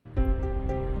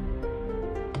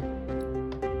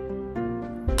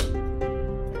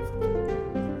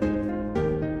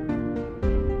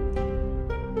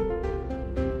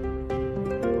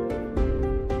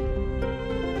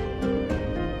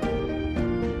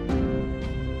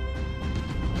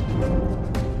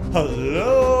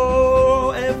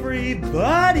Hello,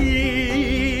 everybody!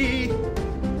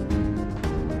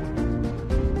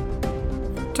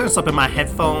 Turn this up in my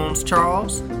headphones,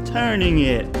 Charles. Turning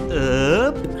it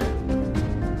up.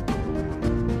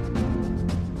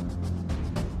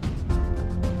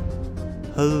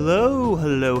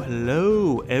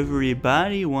 Hello,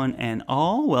 everybody, one and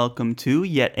all. Welcome to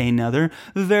yet another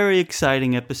very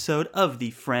exciting episode of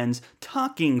the Friends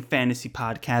Talking Fantasy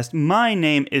Podcast. My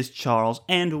name is Charles,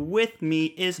 and with me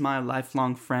is my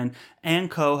lifelong friend and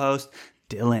co-host,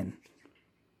 Dylan.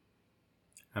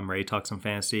 I'm ready to talk some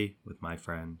fantasy with my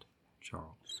friend,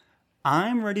 Charles.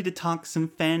 I'm ready to talk some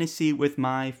fantasy with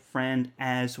my friend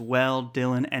as well,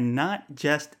 Dylan, and not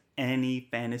just any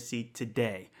fantasy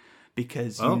today.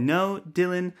 Because,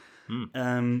 Dylan,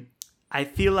 I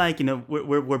feel like,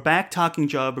 we're back talking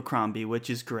Joe Abercrombie, which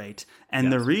is great. And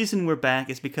The reason we're back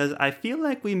is because I feel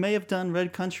like we may have done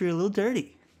Red Country a little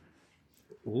dirty.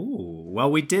 Ooh, well,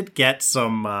 we did get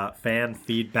some fan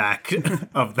feedback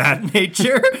of that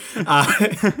nature.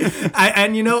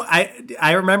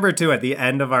 I remember, too, at the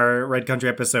end of our Red Country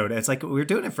episode, it's like we were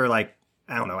doing it for,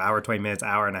 hour, 20 minutes,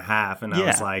 hour and a half. And I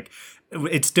was like...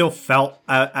 It still felt,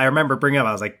 I remember bringing up,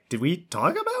 I was like, did we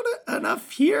talk about it enough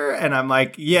here? And I'm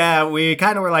like, yeah, we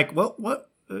kind of were like, well, what,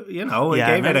 we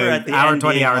gave it an hour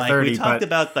 20, hour 30. We talked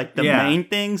about the main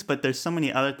things, but there's so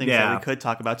many other things that we could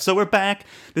talk about. So we're back.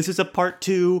 This is a part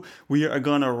 2. We are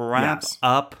going to wrap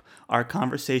up our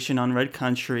conversation on Red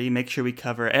Country, make sure we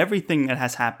cover everything that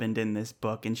has happened in this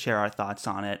book and share our thoughts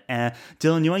on it.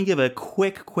 Dylan, you want to give a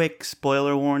quick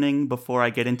spoiler warning before I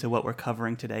get into what we're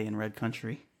covering today in Red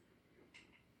Country?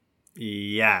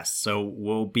 Yes, so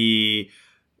we'll be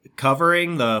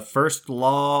covering the First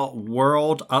Law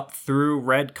world up through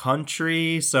Red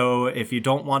Country. So if you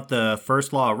don't want the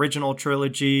First Law original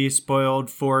trilogy spoiled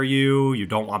for you, you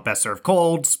don't want Best Served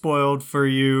Cold spoiled for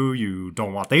you, you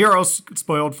don't want the Heroes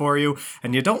spoiled for you,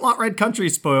 and you don't want Red Country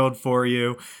spoiled for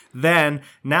you, then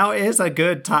now is a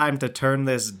good time to turn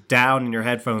this down in your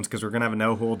headphones, because we're going to have a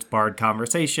no-holds-barred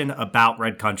conversation about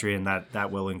Red Country, and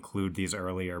that will include these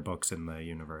earlier books in the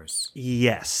universe.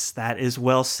 Yes, that is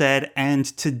well said. And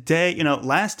today,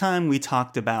 last time we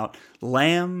talked about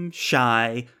Lamb,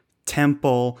 Shai,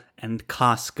 Temple, and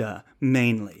Casca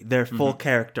mainly, their full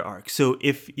character arc. So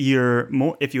if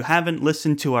you haven't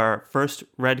listened to our first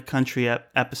Red Country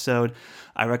episode,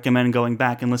 I recommend going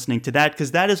back and listening to that,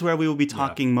 because that is where we will be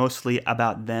talking mostly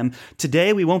about them.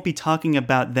 Today we won't be talking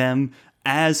about them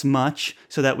as much,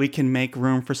 so that we can make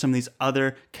room for some of these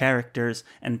other characters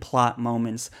and plot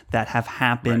moments that have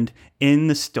happened in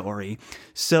the story.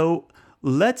 So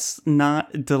let's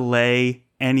not delay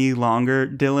any longer,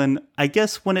 Dylan. I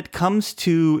guess when it comes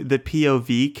to the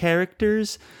POV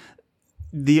characters,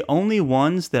 the only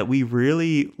ones that we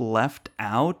really left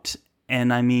out,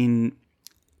 and I mean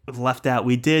left out,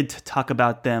 we did talk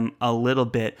about them a little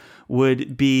bit,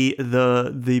 would be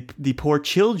the poor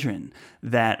children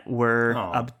that were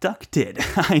abducted.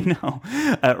 I know.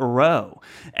 Ro,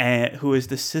 who is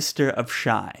the sister of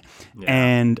Shai. Yeah.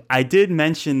 And I did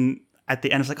mention at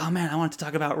the end, I was like, oh man, I want to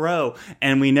talk about Ro,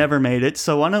 and we never made it.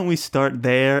 So why don't we start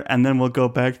there, and then we'll go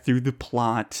back through the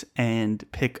plot and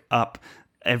pick up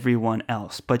everyone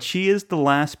else. But she is the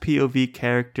last POV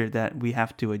character that we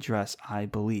have to address, I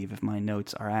believe, if my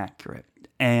notes are accurate.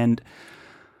 And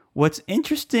what's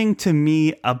interesting to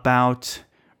me about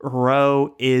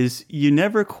Ro is you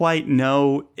never quite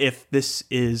know if this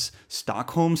is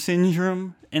Stockholm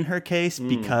Syndrome in her case,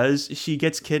 because she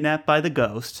gets kidnapped by the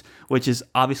ghost, which is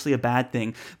obviously a bad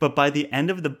thing. But by the end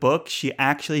of the book, she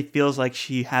actually feels like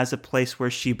she has a place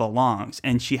where she belongs,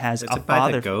 and she has a father. Is it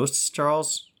by the ghosts,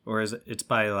 Charles? Or is it? It's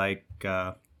by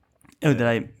did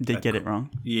I get it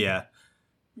wrong? Yeah,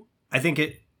 I think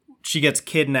she gets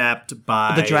kidnapped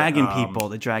by the dragon people.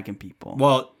 The dragon people.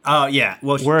 Well, yeah.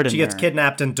 Well, she gets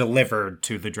kidnapped and delivered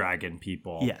to the dragon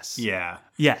people. Yes. Yeah.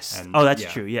 Yes. And, that's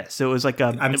true. Yes. So it was like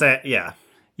I'm saying, yeah.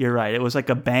 You're right. It was like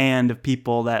a band of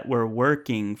people that were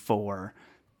working for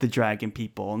the dragon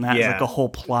people, and that's like a whole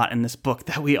plot in this book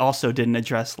that we also didn't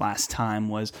address last time.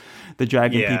 Was the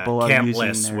dragon people are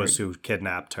Cantless was who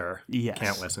kidnapped her. Yes,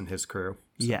 Cantless and his crew.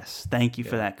 So. Yes, thank you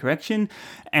for that correction.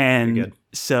 And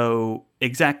so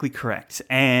exactly correct.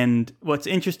 And what's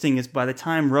interesting is by the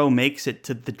time Ro makes it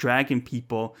to the dragon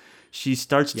people, she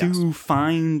starts to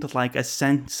find like a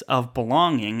sense of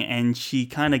belonging, and she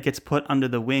kind of gets put under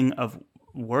the wing of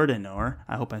Werdenor,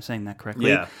 I hope I'm saying that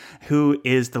correctly, who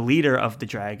is the leader of the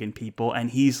dragon people, and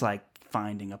he's like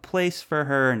finding a place for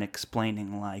her and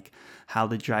explaining like how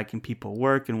the dragon people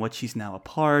work and what she's now a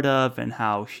part of and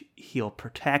how he'll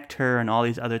protect her and all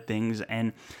these other things.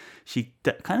 And she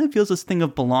kind of feels this thing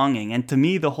of belonging. And to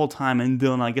me, the whole time, and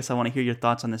Dylan, I guess I want to hear your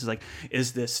thoughts on this, is like,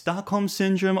 is this Stockholm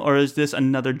Syndrome or is this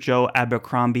another Joe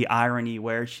Abercrombie irony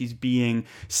where she's being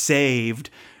saved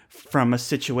from a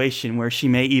situation where she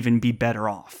may even be better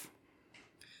off?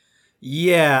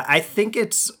 Yeah, I think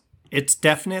it's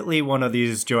definitely one of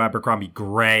these Joe Abercrombie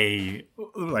gray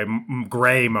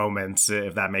moments,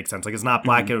 if that makes sense. Like, it's not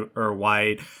black or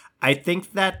white. I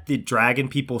think that the dragon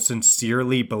people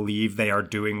sincerely believe they are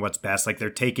doing what's best. Like, they're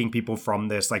taking people from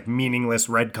this like meaningless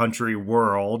red country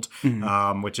world,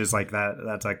 which is like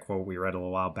that's like quote we read a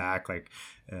little while back, like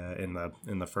in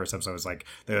the first episode. It's like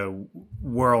the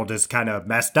world is kind of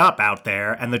messed up out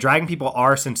there, and the dragon people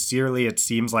are sincerely, it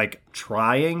seems like,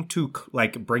 trying to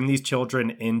like bring these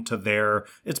children into their,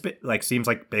 it's like seems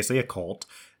like basically a cult,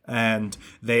 and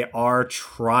they are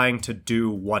trying to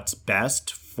do what's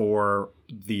best for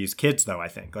these kids, though, I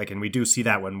think. Like, and we do see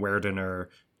that when Werdener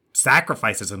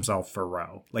sacrifices himself for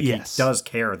Ro. Like, yes. He does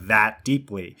care that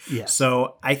deeply. Yes.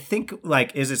 So I think,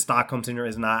 like, is it Stockholm Syndrome?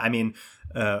 Is not. I mean,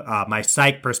 my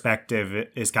psych perspective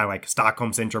is kind of like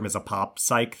Stockholm Syndrome is a pop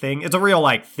psych thing. It's a real,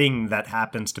 like, thing that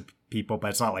happens to people, but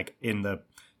it's not, like, in the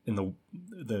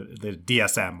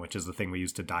DSM, which is the thing we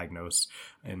use to diagnose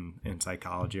in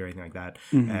psychology or anything like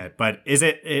that. But is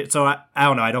it so I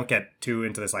don't know. I don't get too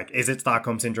into this. Like, is it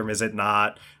Stockholm Syndrome? Is it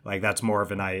not? Like, that's more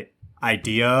of an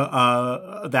idea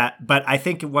that. But I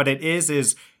think what it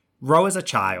is Ro is a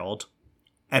child,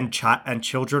 and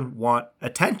children want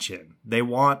attention. They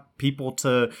want people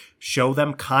to show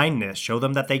them kindness, show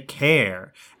them that they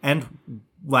care, and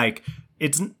like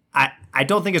it's. I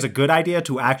don't think it's a good idea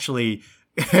to actually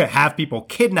have people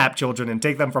kidnap children and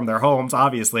take them from their homes,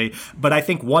 obviously. But I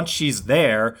think once she's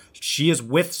there, she is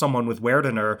with someone with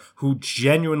Werdener who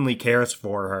genuinely cares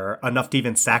for her enough to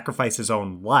even sacrifice his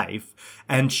own life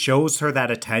and shows her that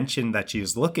attention that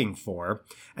she's looking for.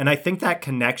 And I think that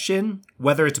connection,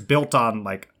 whether it's built on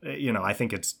like, I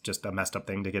think it's just a messed up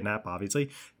thing to kidnap, obviously.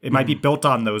 It might be built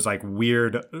on those like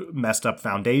weird, messed up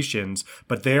foundations,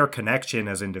 but their connection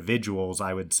as individuals,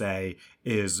 I would say,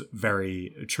 is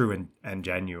very true and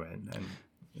genuine.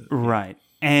 Right.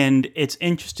 And it's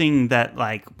interesting that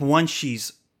like once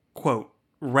she's, quote,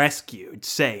 rescued,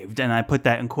 saved, and I put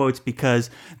that in quotes because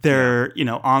they're,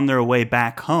 on their way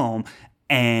back home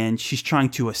and she's trying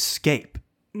to escape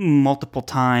multiple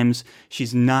times.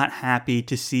 She's not happy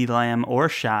to see Lamb or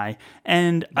Shy,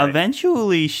 and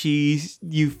eventually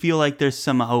you feel like there's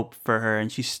some hope for her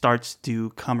and she starts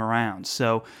to come around.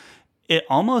 So it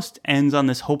almost ends on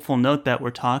this hopeful note that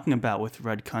we're talking about with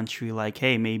Red Country, like,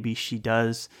 hey, maybe she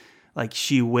does, like,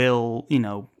 she will,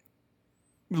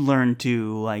 learn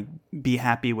to like be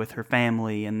happy with her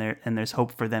family, and there's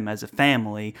hope for them as a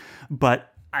family.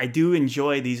 But I do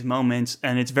enjoy these moments,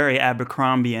 and it's very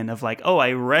Abercrombian of like, oh,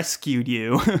 I rescued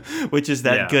you, which is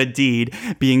that good deed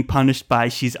being punished by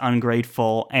she's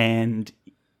ungrateful and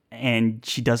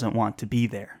she doesn't want to be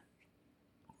there.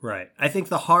 Right. I think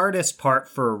the hardest part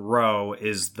for Ro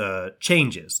is the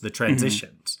changes, the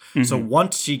transitions. Mm-hmm. So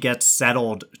once she gets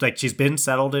settled, like she's been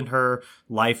settled in her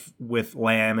life with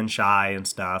Lamb and Shy and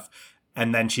stuff,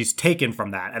 and then she's taken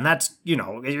from that. And that's,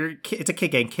 it's a kid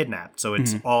getting kidnapped. So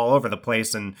it's all over the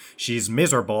place, and she's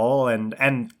miserable. And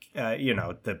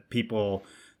the people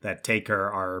that take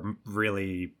her are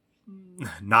really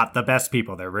not the best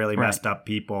people. They're really messed up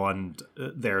people. And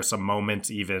there are some moments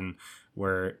even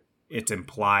where it's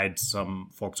implied some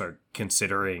folks are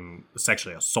considering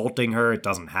sexually assaulting her. It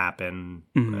doesn't happen,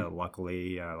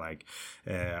 luckily.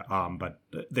 But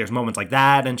there's moments like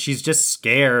that, and she's just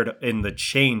scared in the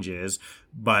changes.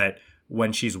 But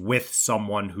when she's with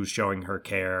someone who's showing her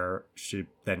care, she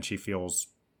feels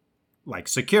like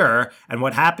secure. And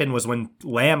what happened was when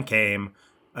Lamb came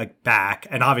back,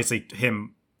 and obviously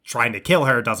him trying to kill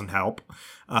her doesn't help.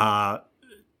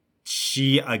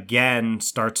 She again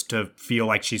starts to feel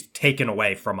like she's taken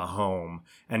away from a home.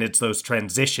 And it's those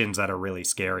transitions that are really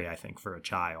scary, I think, for a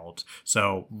child.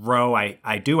 So Ro,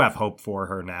 I do have hope for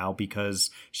her now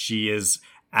because she is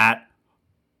at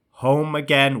home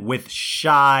again with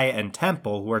Shy and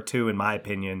Temple, who are two, in my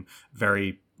opinion,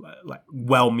 very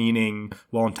well-meaning,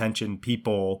 well-intentioned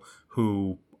people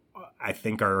who I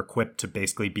think are equipped to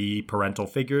basically be parental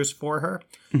figures for her.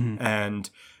 And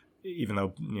even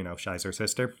though, Shy's her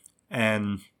sister.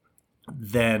 And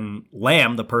then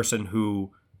Lamb, the person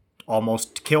who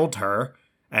almost killed her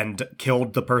and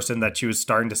killed the person that she was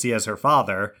starting to see as her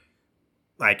father,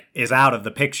 like, is out of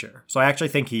the picture. So I actually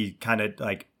think he kind of,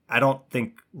 like, I don't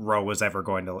think Ro was ever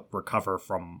going to recover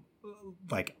from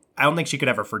like, I don't think she could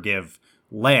ever forgive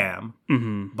Lamb,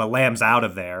 but Lamb's out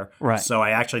of there. Right. So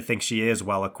I actually think she is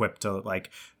well equipped to like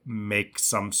make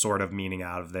some sort of meaning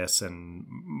out of this and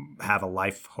have a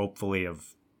life, hopefully,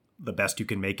 of the best you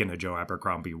can make in a Joe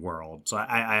Abercrombie world. So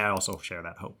I also share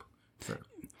that hope for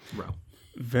Ro.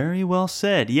 Very well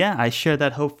said. Yeah, I share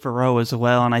that hope for Ro as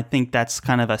well, and I think that's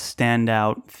kind of a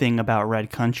standout thing about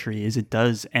Red Country is it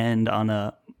does end on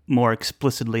a more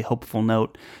explicitly hopeful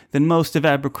note than most of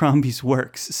Abercrombie's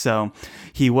works. So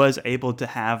he was able to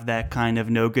have that kind of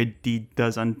no good deed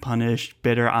does unpunished,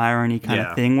 bitter irony kind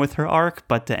of thing with her arc,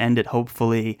 but to end it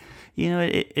hopefully,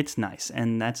 it's nice,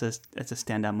 and that's a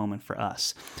standout moment for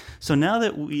us. So now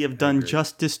that we have done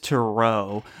justice to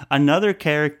Ro, another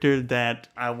character that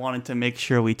I wanted to make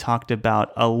sure we talked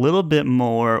about a little bit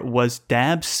more was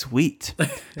Dab Sweet.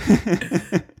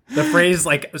 The phrase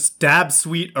like "stab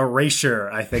sweet erasure"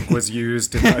 I think was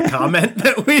used in a comment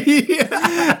that we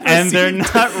and they're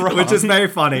not wrong, which is very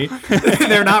funny.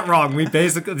 They're not wrong. We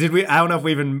basically I don't know if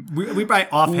we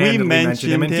probably offhandedly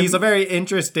mentioned him, and he's a very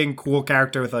interesting, cool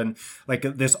character with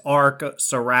this arc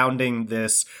surrounding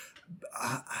this.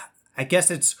 I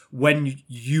guess it's when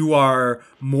you are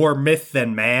more myth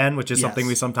than man, which is something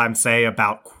we sometimes say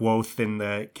about Quoth in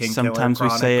the Kingkiller Sometimes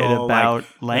Chronicle. we say it about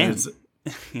Lamb.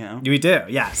 We do,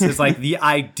 yes. It's like the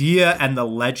idea and the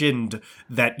legend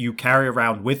that you carry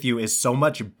around with you is so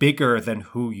much bigger than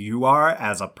who you are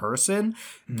as a person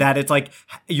that it's like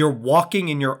you're walking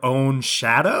in your own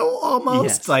shadow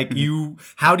almost. Like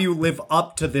how do you live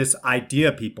up to this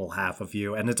idea people have of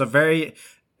you? And it's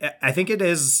I think it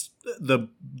is the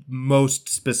most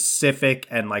specific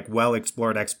and like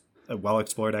well-explored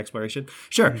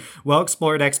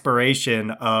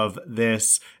exploration of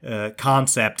this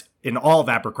concept in all of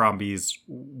Abercrombie's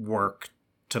work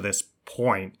to this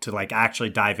point, to like actually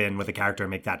dive in with a character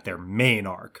and make that their main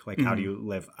arc. Like, how do you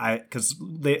live?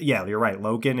 You're right.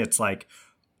 Logan, it's like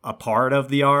a part of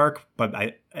the arc, but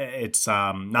it's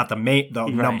not the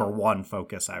number one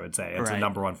focus, I would say. It's the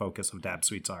number one focus of Dab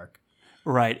Sweet's arc.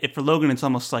 Right. For Logan, it's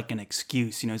almost like an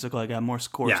excuse. He's like, I got more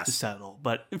scores to settle.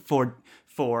 But for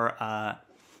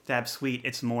Dab Sweet,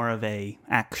 it's more of a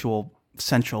actual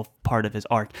central part of his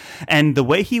arc. And the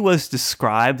way he was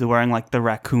described, wearing like the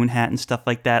raccoon hat and stuff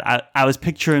like that, I was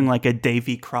picturing like a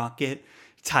Davy Crockett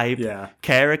type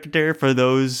character. For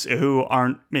those who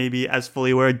aren't maybe as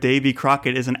fully aware, Davy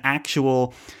Crockett is an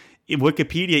actual...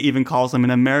 Wikipedia even calls him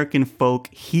an American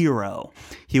folk hero.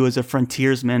 He was a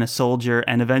frontiersman, a soldier,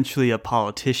 and eventually a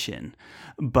politician.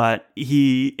 But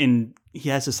he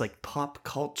has this like pop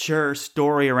culture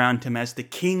story around him as the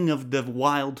king of the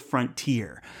wild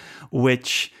frontier,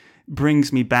 which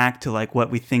brings me back to like what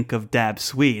we think of Dab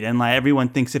Sweet, and like everyone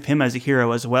thinks of him as a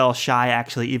hero as well. Shy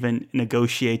actually even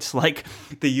negotiates like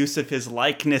the use of his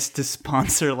likeness to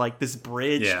sponsor like this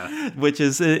bridge, which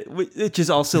is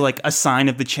also like a sign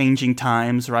of the changing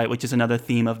times, right? Which is another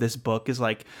theme of this book, is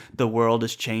like the world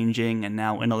is changing, and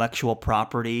now intellectual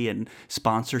property and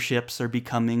sponsorships are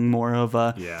becoming more of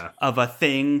a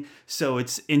thing. So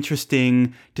it's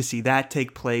interesting to see that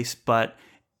take place, but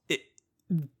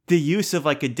the use of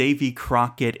like a Davy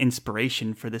Crockett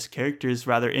inspiration for this character is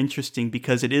rather interesting,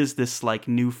 because it is this like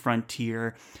new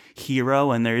frontier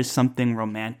hero, and there is something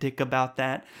romantic about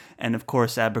that. And of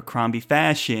course, Abercrombie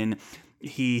fashion,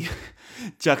 he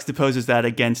juxtaposes that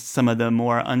against some of the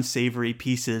more unsavory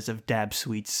pieces of Dab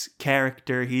Sweet's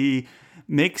character. He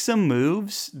makes some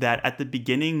moves that at the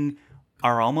beginning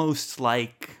are almost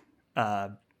like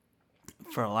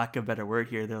for lack of a better word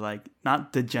here, they're like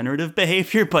not degenerative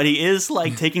behavior, but he is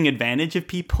like taking advantage of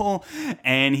people,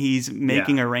 and he's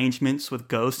making arrangements with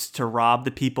ghosts to rob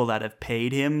the people that have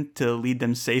paid him to lead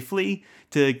them safely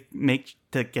to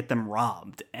get them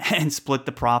robbed and split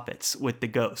the profits with the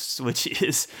ghosts, which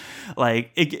is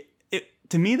like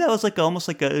to me, that was like almost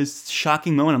like a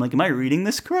shocking moment. I'm like, am I reading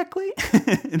this correctly?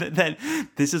 that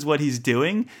this is what he's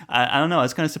doing? I don't know. I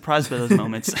was kind of surprised by those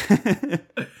moments.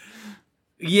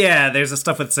 Yeah, there's a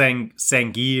stuff with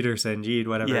Sangeet or Sanjeed,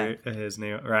 whatever his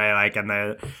name, right? Like,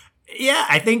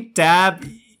 I think Dab,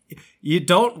 you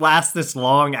don't last this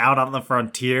long out on the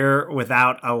frontier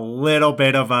without a little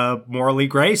bit of a morally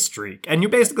gray streak, and you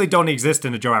basically don't exist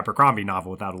in a Joe Abercrombie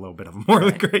novel without a little bit of a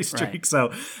morally gray streak. Right.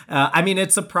 So,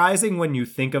 it's surprising when you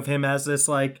think of him as this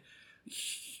like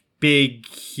big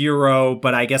hero,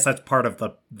 but I guess that's part of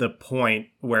the point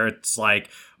where it's like,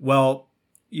 well,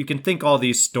 you can think all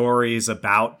these stories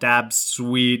about Dab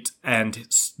Sweet, and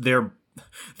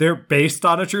they're based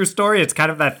on a true story. It's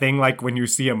kind of that thing like when you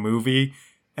see a movie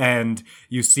and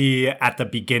you see at the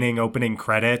beginning opening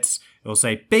credits, it'll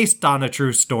say based on a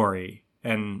true story.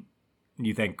 And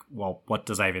you think, well, what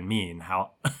does that even mean?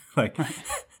 How like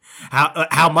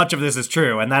how much of this is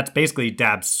true? And that's basically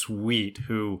Dab Sweet,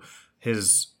 who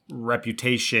his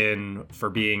reputation for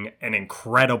being an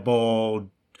incredible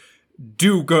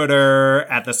do-gooder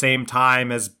at the same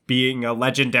time as being a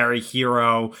legendary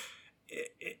hero.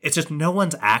 It's just no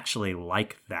one's actually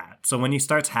like that. So when he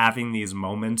starts having these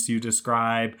moments you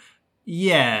describe,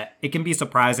 yeah, it can be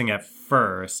surprising at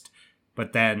first,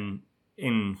 but then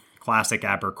in classic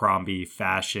Abercrombie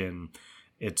fashion,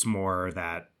 it's more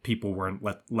that people weren't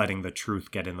letting the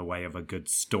truth get in the way of a good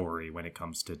story when it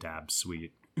comes to Dab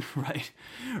Sweet.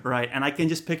 Right. And I can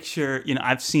just picture,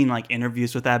 I've seen like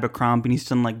interviews with Abercrombie, and he's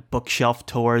done like bookshelf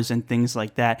tours and things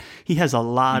like that. He has a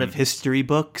lot of history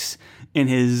books in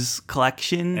his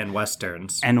collection. And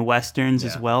Westerns.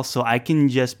 As well. So I can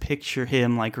just picture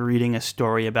him like reading a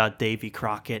story about Davy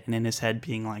Crockett and in his head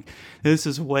being like, this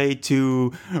is way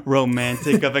too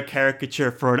romantic of a caricature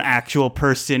for an actual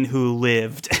person who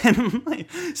lived. And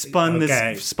like, spun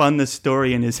the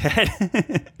story in his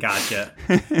head. Gotcha.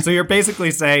 So you're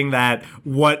basically saying that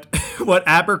what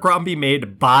Abercrombie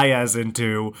made Baez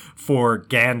into for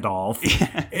Gandalf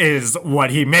is what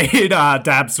he made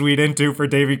Dab Sweet into for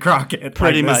Davy Crockett.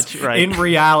 Pretty much, right. In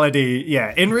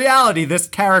reality, this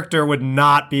character would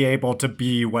not be able to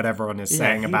be what everyone is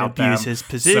saying about them. He'd abuse his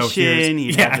position,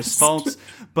 he'd have his faults.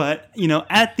 But,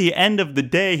 at the end of the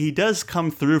day, he does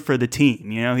come through for the team.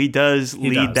 He does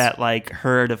lead that like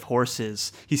herd of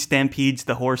horses. He stampedes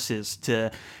the horses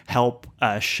to help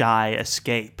Shy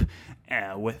escape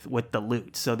with the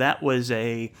loot. So that was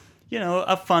a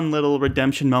fun little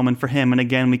redemption moment for him. And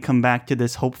again, we come back to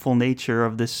this hopeful nature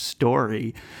of this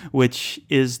story, which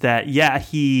is that,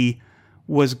 he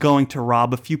was going to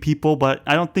rob a few people, but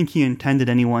I don't think he intended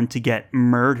anyone to get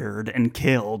murdered and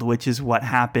killed, which is what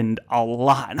happened a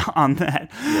lot on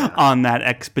that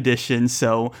expedition.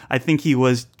 So I think he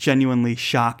was genuinely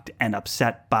shocked and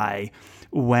upset by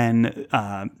when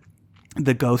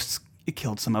the ghosts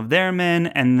killed some of their men,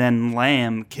 and then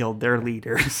Lamb killed their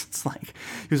leaders. It's like,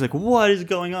 he was like, what is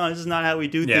going on? This is not how we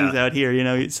do things out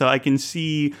here, So I can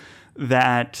see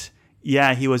that,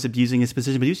 he was abusing his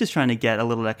position, but he was just trying to get a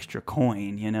little extra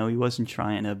coin, He wasn't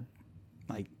trying to,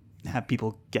 like, have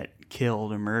people get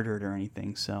killed or murdered or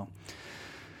anything, so...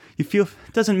 You feel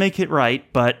it doesn't make it right,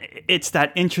 but it's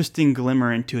that interesting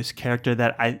glimmer into his character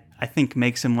that I think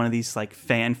makes him one of these like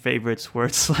fan favorites where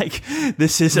it's like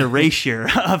this is erasure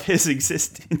of his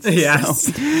existence. Yes.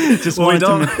 So, just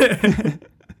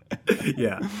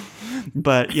yeah.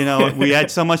 But we had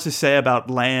so much to say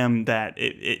about Lamb that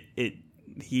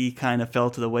he kind of fell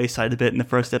to the wayside a bit in the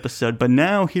first episode, but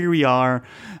now here we are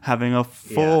having a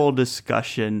full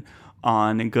discussion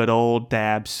on good old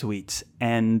Dab Sweets.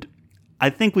 And I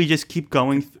think we just keep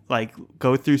going,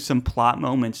 go through some plot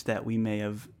moments that we may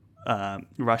have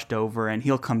rushed over, and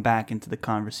he'll come back into the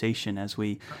conversation as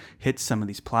we hit some of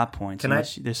these plot points.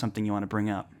 Unless there's something you want to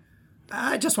bring up.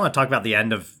 I just want to talk about the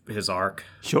end of his arc.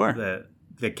 Sure.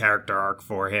 The character arc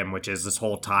for him, which is this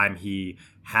whole time he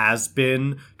has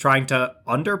been trying to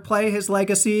underplay his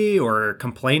legacy or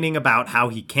complaining about how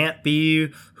he can't be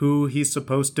who he's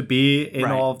supposed to be in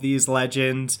all of these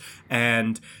legends.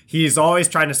 And he's always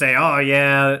trying to say, oh,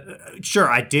 yeah, sure,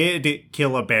 I did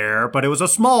kill a bear, but it was a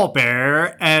small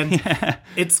bear. And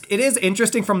it is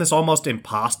interesting from this almost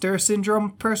imposter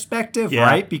syndrome perspective,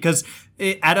 right? Because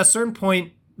at a certain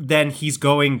point, then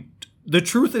the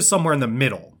truth is somewhere in the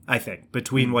middle. I think,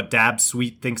 between what Dab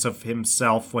Sweet thinks of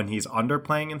himself when he's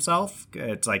underplaying himself.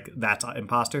 It's like that's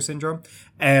imposter syndrome.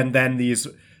 And then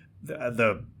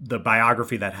the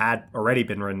biography that had already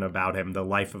been written about him, The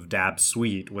Life of Dab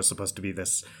Sweet, was supposed to be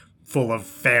this full of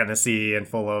fantasy and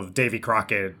full of Davy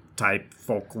Crockett type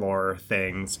folklore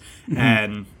things. Mm-hmm.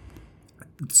 And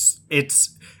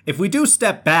it's if we do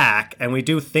step back and we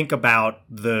do think about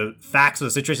the facts of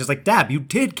the situation, it's like, Dab, you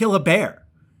did kill a bear.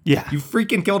 Yeah. You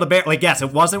freaking killed a bear. Like, yes,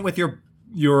 it wasn't with your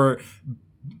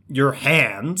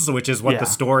hands, which is what the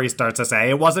story starts to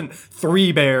say. It wasn't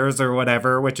 3 bears or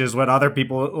whatever, which is what other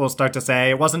people will start to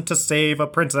say. It wasn't to save a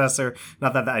princess, or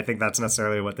not that I think that's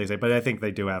necessarily what they say, but I think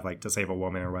they do have like to save a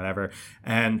woman or whatever.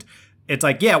 And it's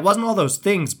like, yeah, it wasn't all those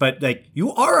things, but like,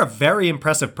 you are a very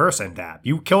impressive person, Dab.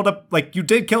 You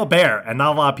did kill a bear, and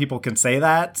not a lot of people can say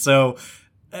that. So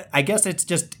I guess it's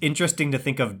just interesting to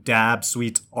think of Dab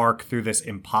Sweet's arc through this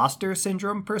imposter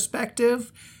syndrome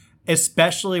perspective,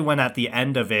 especially when at the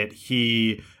end of it,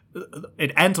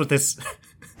 it ends with this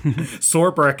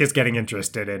Sorbrick is getting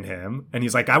interested in him. And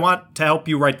he's like, I want to help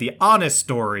you write the honest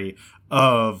story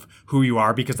of who you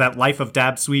are, because that Life of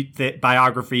Dab Sweet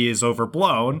biography is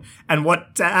overblown. And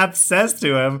what Dab says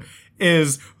to him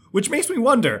is, which makes me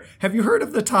wonder, have you heard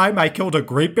of the time I killed a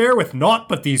great bear with naught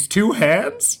but these 2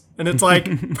 hands? And it's like,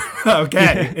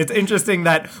 okay, it's interesting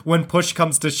that when push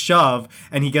comes to shove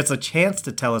and he gets a chance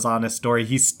to tell his honest story,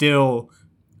 he's still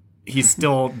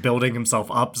building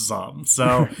himself up some.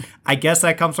 So I guess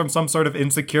that comes from some sort of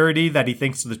insecurity that he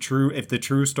thinks if the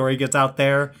true story gets out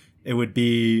there, it would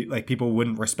be like people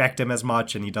wouldn't respect him as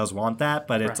much, and he does want that.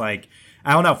 But it's like,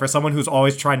 I don't know, for someone who's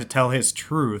always trying to tell his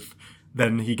truth,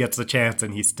 then he gets the chance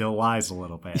and he still lies a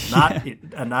little bit.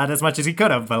 Not as much as he could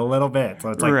have, but a little bit. So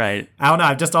it's like, I don't know.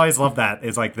 I've just always loved that.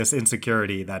 It's like this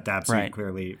insecurity that Dabsweet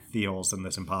clearly feels in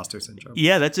this imposter syndrome.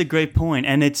 Yeah, that's a great point.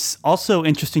 And it's also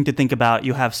interesting to think about,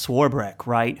 you have Swarbrick,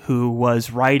 right, who was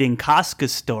writing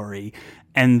Casca's story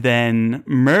and then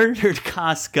murdered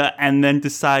Casca and then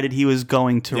decided he was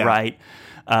going to write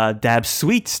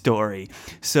Dabsweet's story.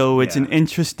 So it's an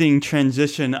interesting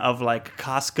transition of like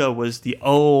Casca was the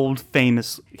old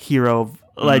famous hero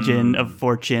legend of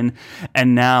fortune,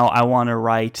 and now I want to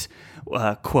write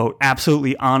quote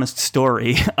absolutely honest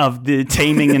story of the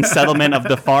taming and settlement of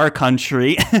the far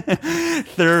country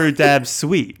through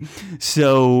Dabsweet.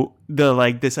 So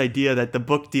this idea that the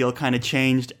book deal kind of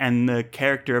changed and the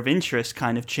character of interest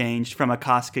kind of changed from a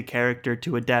Casca character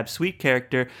to a Dabsweet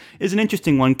character is an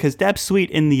interesting one, because Dabsweet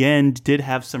in the end did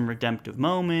have some redemptive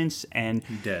moments, and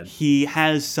he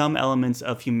has some elements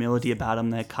of humility about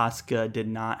him that Casca did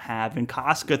not have. And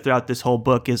Casca throughout this whole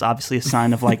book is obviously a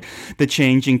sign of like the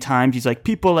changing times. He's like,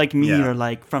 people like me are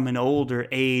like from an older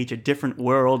age, a different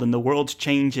world, and the world's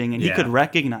changing, and he could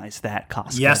recognize that,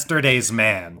 Casca. Yesterday's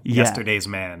man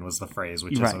was the phrase,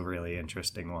 which is a really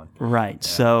interesting one. Right. Yeah.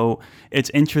 So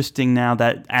it's interesting now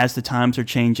that as the times are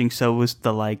changing, so was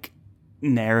the like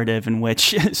narrative in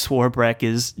which Swarbrick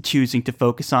is choosing to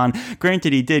focus on.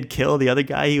 Granted, he did kill the other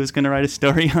guy he was going to write a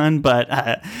story on,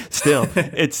 but still,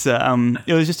 it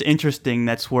was just interesting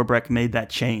that Swarbrick made that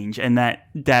change, and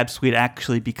that Dabsweet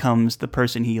actually becomes the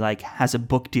person he like has a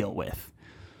book deal with.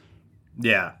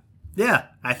 Yeah.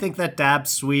 I think that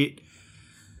Dabsweet,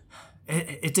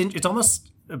 it's almost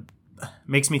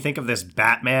makes me think of this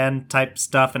Batman type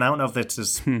stuff, and I don't know if it's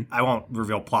just I won't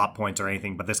reveal plot points or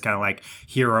anything, but this kind of like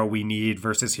hero we need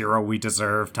versus hero we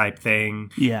deserve type thing.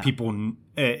 People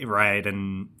right,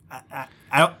 and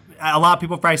a lot of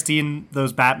people have probably seen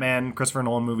those Batman Christopher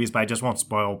Nolan movies, but I just won't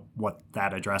spoil what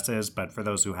that addresses. But for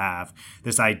those who have,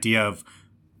 this idea of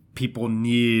people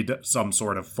need some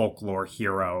sort of folklore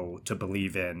hero to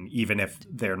believe in, even if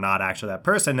they're not actually that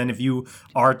person. And if you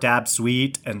are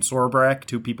Dabsweet and Swarbrick,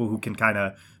 two people who can kind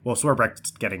of, well,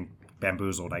 Swarbrick's getting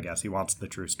bamboozled, I guess. He wants the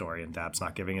true story and Dab's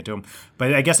not giving it to him.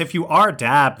 But I guess if you are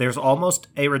Dab, there's almost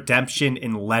a redemption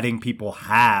in letting people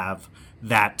have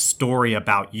that story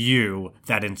about you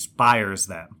that inspires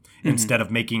them. Instead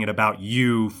of making it about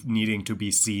you needing to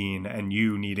be seen and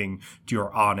you needing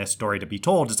your honest story to be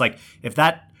told. It's like,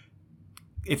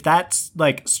 if that's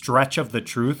like stretch of the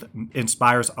truth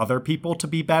inspires other people to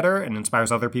be better and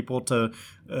inspires other people to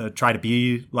try to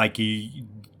be like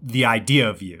the idea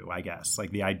of you, I guess,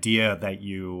 like the idea that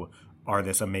you are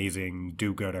this amazing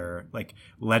do-gooder, like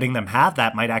letting them have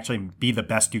that might actually be the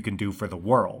best you can do for the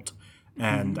world.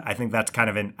 And I think that's kind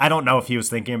of I don't know if he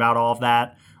was thinking about all of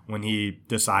that when he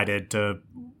decided to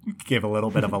give a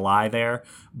little bit of a lie there,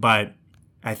 but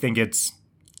I think it's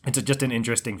just an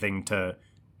interesting thing to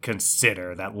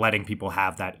consider, that letting people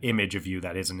have that image of you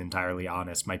that isn't entirely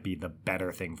honest might be the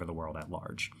better thing for the world at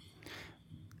large.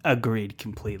 Agreed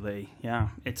completely. Yeah.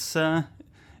 It's one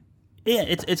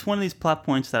of these plot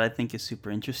points that I think is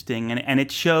super interesting, and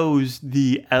it shows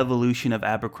the evolution of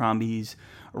Abercrombie's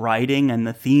writing and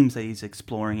the themes that he's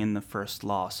exploring in the First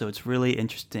Law. So it's really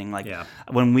interesting.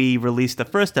 When we released the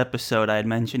first episode, I had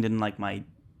mentioned in like my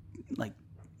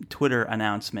Twitter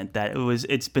announcement that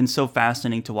it's been so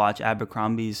fascinating to watch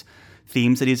Abercrombie's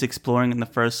themes that he's exploring in the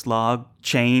First Law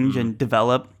change and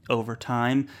develop over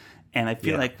time. And I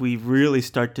feel like we really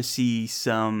start to see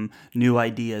some new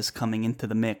ideas coming into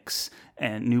the mix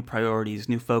and new priorities,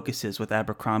 new focuses with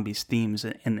Abercrombie's themes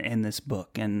in this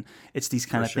book. And it's these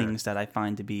kind of things that I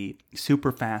find to be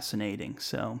super fascinating.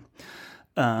 So,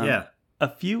 a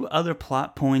few other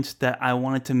plot points that I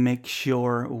wanted to make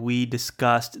sure we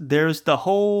discussed. There's the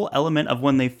whole element of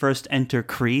when they first enter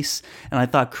Kreese, and I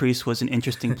thought Kreese was an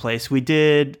interesting place. We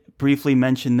did briefly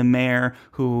mention the mayor,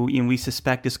 who we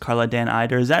suspect is Carla Dan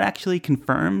Eider. Is that actually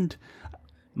confirmed?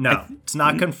 No, it's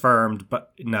not confirmed,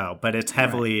 but it's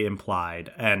heavily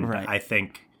implied. And I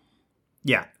think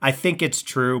it's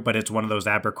true, but it's one of those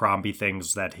Abercrombie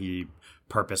things that he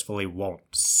purposefully won't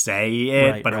say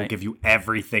it, Right, but right. he'll give you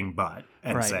everything but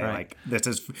and Right, say right. like this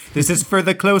is for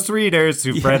the close readers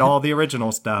who've read all the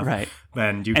original stuff. Right.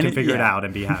 And you And can figure it yeah. out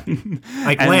and be happy.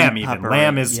 Like And Lamb then even. Papa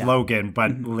Lamb Ring, is yeah. Logan,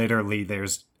 but literally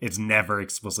it's never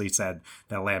explicitly said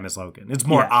that Lamb is Logan. It's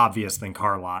more Yeah. obvious than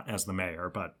Carlot as the mayor,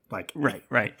 but like Right.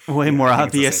 Way more I think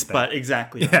it's the obvious, same thing. but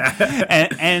exactly.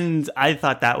 And I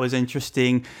thought that was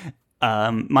interesting.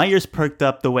 My ears perked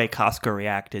up the way Casca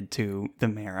reacted to the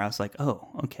mayor. I was like, oh,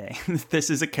 okay. This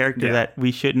is a character Yeah. that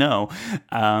we should know.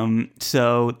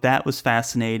 So that was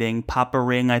fascinating. Papa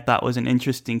Ring, I thought, was an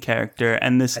interesting character.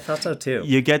 And this, I thought so too.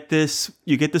 you get this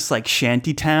like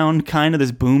shanty town, kind of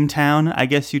this boom town, I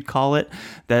guess you'd call it,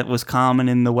 that was common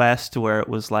in the West, where it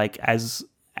was like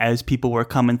as people were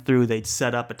coming through, they'd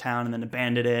set up a town and then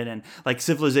abandon it, and like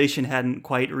civilization hadn't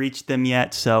quite reached them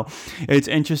yet. So it's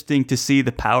interesting to see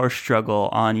the power struggle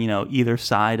on, either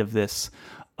side of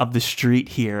the street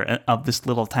here, of this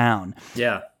little town.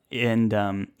 Yeah. And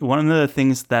one of the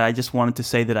things that I just wanted to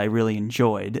say that I really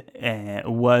enjoyed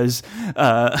was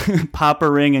Papa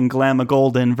Ring and Glamma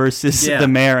Golden versus the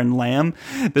Mayor and Lamb.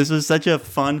 This was such a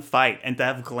fun fight, and to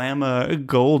have Glamma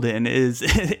Golden is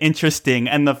interesting.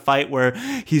 And the fight where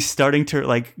he's starting to,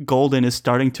 like, Golden is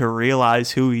starting to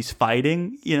realize who he's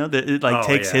fighting. That it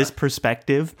takes his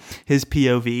perspective, his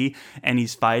POV, and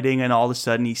he's fighting, and all of a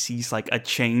sudden he sees like a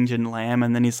change in Lamb,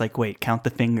 and then he's like, "Wait, count the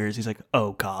fingers." He's like,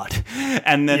 "Oh God,"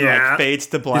 and then like fades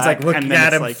to black. He's like looking and then at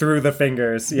it's him like, through the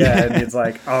fingers. Yeah, and he's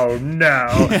like, oh no.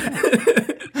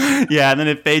 yeah, and then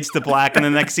it fades to black, and the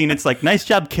next scene it's like, nice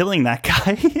job killing that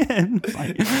guy. And it's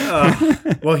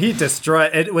like, Well, he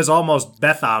destroyed. It was almost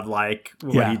Bethod like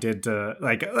what Yeah. he did to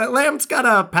like Lamb's got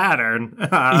a pattern,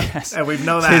 Yes. and we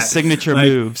know that his signature Like,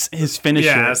 moves, his finisher.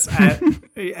 Yes,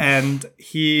 and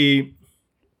he,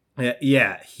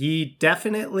 he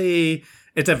definitely.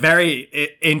 It's a very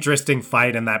interesting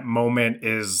fight, and that moment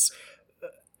is.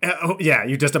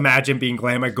 You just imagine being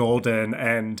Glamma Golden,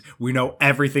 and we know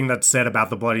everything that's said about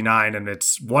the Bloody Nine, and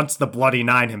it's once the Bloody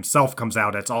Nine himself comes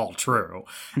out, it's all true.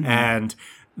 And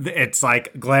it's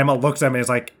like Glamma looks at me and is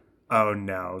like, oh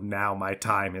no, now my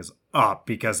time is up,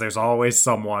 because there's always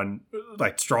someone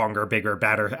like stronger, bigger,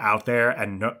 better out there,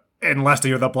 and unless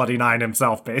you're the Bloody Nine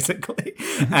himself, basically.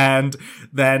 And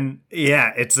then,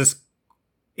 it's this,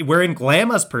 we're in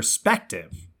Glamma's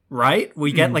perspective. Right?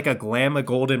 We get like a Glamma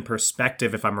Golden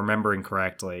perspective, if I'm remembering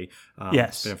correctly.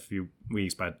 Yes. It's been a few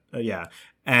weeks, but yeah.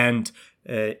 And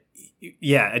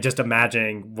just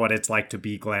imagining what it's like to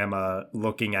be Glamma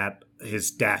looking at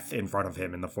his death in front of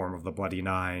him in the form of the Bloody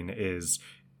Nine is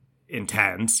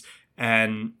intense.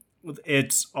 And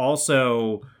it's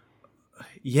also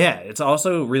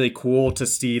really cool to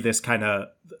see this kind of,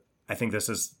 I think this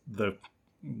is the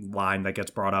line that gets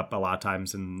brought up a lot of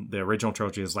times in the original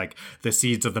trilogy, is like the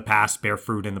seeds of the past bear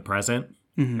fruit in the present.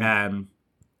 And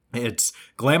it's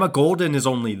Glamma Golden is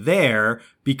only there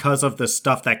because of the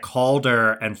stuff that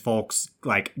Calder and folks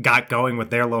like got going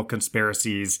with their little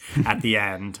conspiracies at the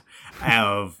end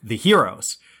of the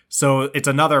heroes. So it's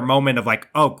another moment of like,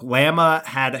 oh, Glamma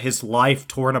had his life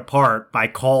torn apart by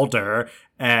Calder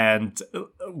and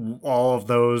all of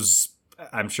those,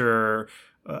 I'm sure,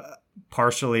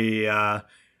 partially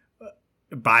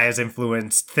bias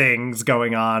influenced things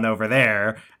going on over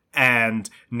there, and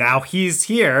now he's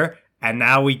here, and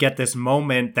now we get this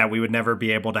moment that we would never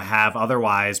be able to have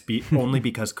otherwise, only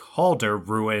because Calder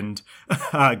ruined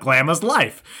Glamma's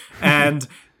life. And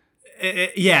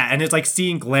and it's like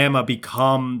seeing Glamma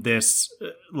become this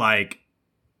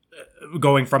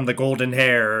going from the golden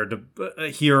hair to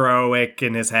heroic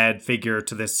in his head figure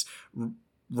to this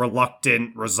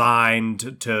reluctant,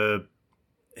 resigned to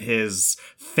his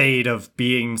fate of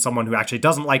being someone who actually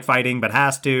doesn't like fighting but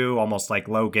has to, almost like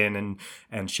Logan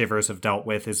and Shivers have dealt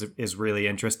with, is really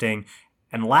interesting.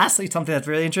 And lastly, something that's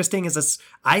really interesting is this: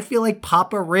 I feel like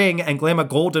Papa Ring and Glamma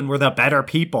Golden were the better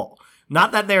people.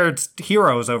 Not that they're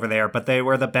heroes over there, but they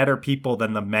were the better people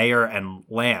than the mayor and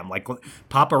Lamb. Like,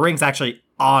 Papa Ring's actually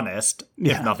honest,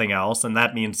 if nothing else, and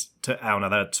that means I don't know,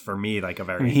 that's for me like a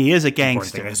very he is a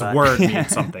gangster. thing. His word means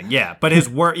something, but his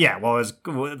word,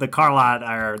 the Carlot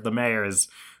or the mayor is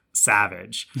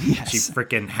savage. Yes. She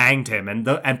freaking hanged him,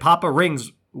 and Papa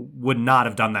Rings would not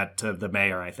have done that to the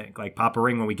mayor. I think like Papa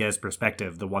Ring, when we get his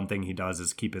perspective, the one thing he does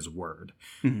is keep his word,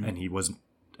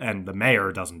 and the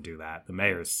mayor doesn't do that. The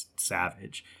mayor's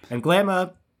savage, and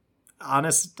Glamma, I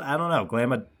don't know,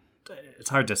 Glamma. It's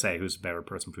hard to say who's a better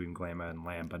person between Glamma and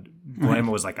Lamb, but Glamma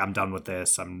was like, I'm done with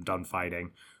this. I'm done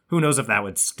fighting. Who knows if that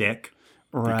would stick?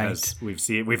 Right. Because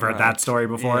we've heard that story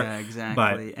before. Yeah, exactly.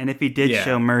 But, and if he did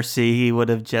show mercy, he would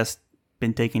have just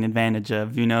been taken advantage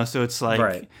of, So it's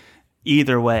like,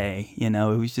 either way. You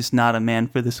know, he was just not a man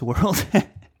for this world,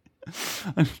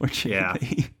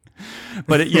 unfortunately. Yeah.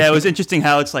 But it was interesting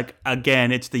how it's like,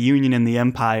 again, it's the Union and the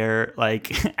Empire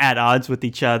like at odds with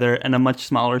each other on a much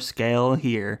smaller scale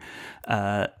here,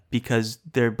 because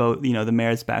they're both, you know, the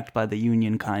mayor's backed by the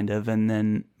Union kind of, and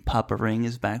then Papa Ring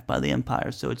is backed by the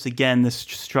Empire. So it's, again, this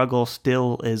struggle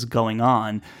still is going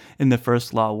on in the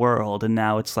First Law world, and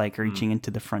now it's like reaching into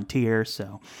the frontier.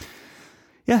 So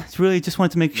yeah, it's really just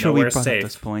wanted to make sure we brought up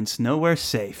those points. Nowhere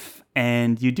safe.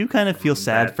 And you do kind of feel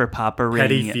sad for Papa Ring.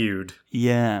 Petty feud.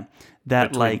 Yeah. That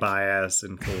between like Bias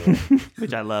and Cool.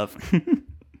 Which I love.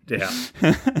 Yeah.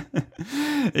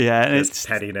 Yeah, and it's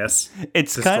pettiness.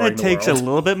 It's kind of takes a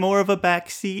little bit more of a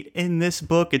backseat in this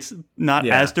book. It's not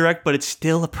as direct, but it's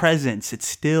still a presence. It's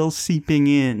still seeping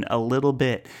in a little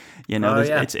bit. You know,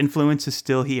 its influence is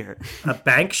still here. A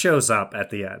bank shows up at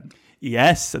the end.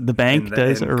 Yes, the bank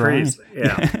does arrive.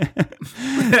 Yeah.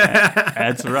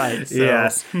 That's right. So.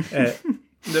 Yes.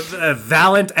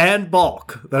 Valent and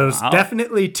Bulk. Those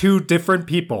definitely two different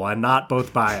people and not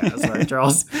both Bias, right,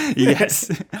 Charles? Yes,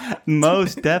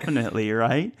 most definitely,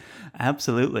 right?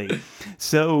 Absolutely.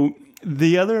 So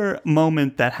the other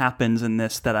moment that happens in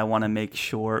this that I want to make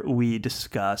sure we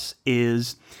discuss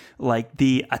is like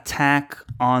the attack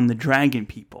on the dragon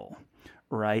people,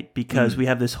 right? Because we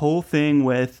have this whole thing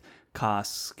with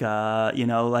Casca, you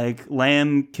know, like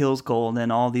Lamb kills Golden,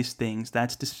 all these things.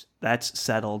 That's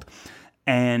settled.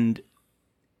 And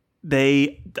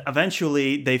they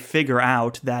eventually figure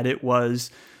out that it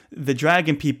was the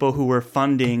dragon people who were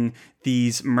funding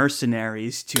these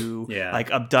mercenaries to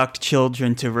like abduct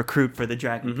children to recruit for the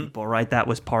dragon people, right? That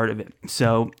was part of it.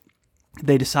 So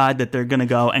they decide that they're going to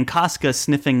go, and Casca,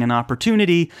 sniffing an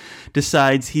opportunity,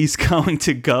 decides he's going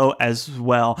to go as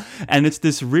well. And it's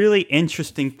this really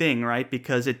interesting thing, right?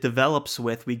 Because it develops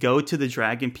with, we go to the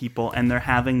dragon people and they're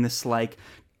having this like,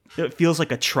 it feels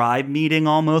like a tribe meeting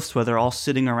almost, where they're all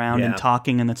sitting around and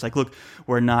talking, and it's like, look,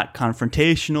 we're not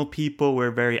confrontational people, we're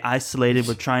very isolated,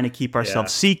 we're trying to keep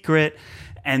ourselves secret.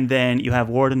 And then you have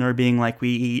Wardener being like,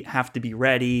 we have to be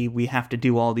ready, we have to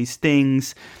do all these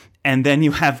things. And then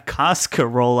you have Casca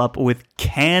roll up with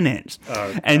cannons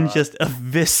and just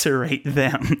eviscerate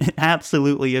them.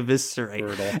 Absolutely eviscerate.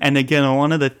 Brutal. And again,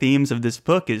 one of the themes of this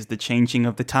book is the changing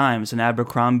of the times. And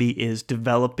Abercrombie is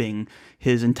developing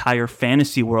his entire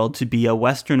fantasy world to be a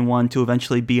Western one, to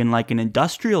eventually be in like an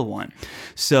industrial one.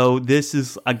 So this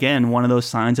is, again, one of those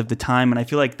signs of the time. And I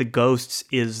feel like The Ghosts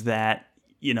is that,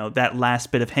 you know, that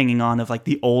last bit of hanging on of like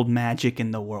the old magic in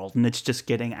the world, and it's just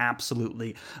getting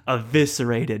absolutely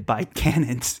eviscerated by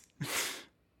cannons.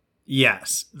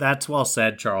 Yes, that's well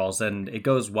said, Charles, and it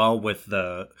goes well with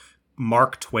the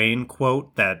Mark Twain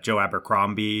quote that Joe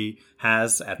Abercrombie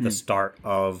has at the start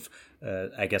of,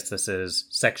 I guess this is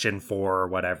section 4 or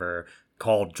whatever,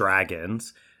 called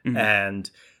Dragons. And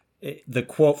the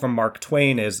quote from Mark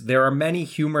Twain is, "There are many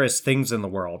humorous things in the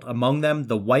world, among them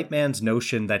the white man's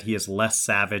notion that he is less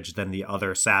savage than the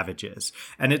other savages."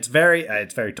 And it's very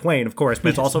Twain, of course, but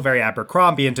it's also very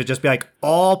Abercrombie, and to just be like,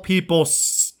 all people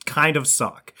kind of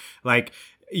suck. Like,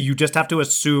 you just have to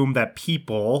assume that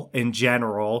people in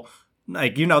general,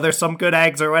 like, you know, there's some good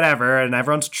eggs or whatever, and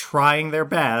everyone's trying their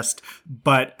best.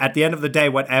 But at the end of the day,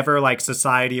 whatever like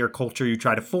society or culture you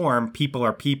try to form, people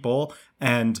are people,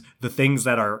 and the things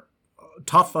that are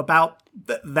tough about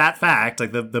that fact,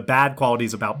 like the bad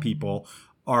qualities about people,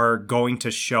 are going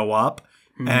to show up.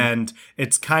 And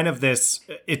it's kind of this,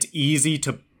 it's easy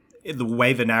to, the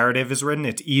way the narrative is written,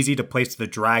 it's easy to place the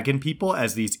dragon people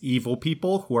as these evil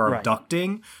people who are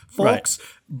abducting folks.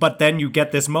 But then you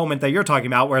get this moment that you're talking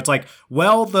about where it's like,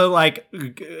 well, the like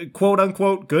quote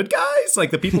unquote good guys, like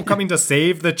the people coming to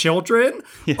save the children,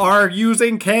 are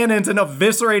using cannons and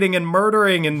eviscerating and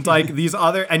murdering and like these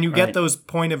other, and you get those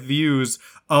point of views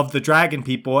of the dragon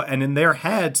people, and in their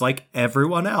heads, like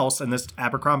everyone else, and this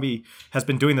Abercrombie has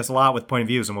been doing this a lot with point of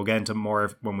views, and we'll get into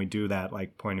more when we do that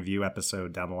like point of view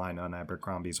episode down the line on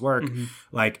Abercrombie's work.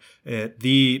 Like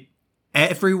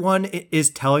everyone is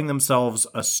telling themselves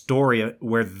a story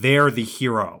where they're the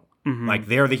hero, like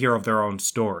they're the hero of their own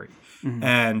story.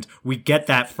 And we get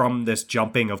that from this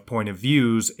jumping of point of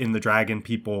views in the dragon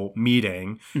people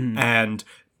meeting, and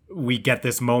we get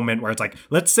this moment where it's like,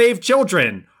 let's save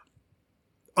children.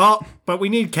 Oh, but we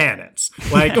need cannons.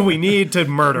 Like, we need to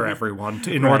murder everyone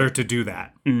in order to do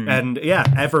that. And yeah,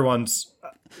 everyone's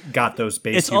got those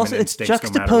base human instincts. It's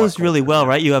juxtaposed really well,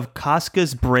 right? You have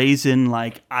Casca's brazen,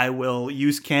 like, I will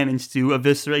use cannons to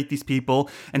eviscerate these people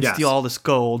and steal all this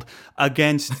gold,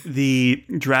 against the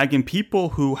dragon people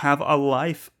who have a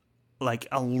life like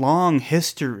a long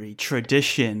history,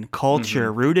 tradition,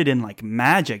 culture rooted in like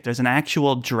magic. There's an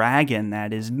actual dragon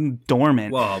that is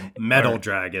dormant. Well, metal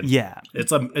dragon. Yeah.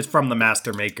 It's from the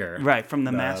Master Maker. Right, from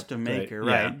the Master Maker,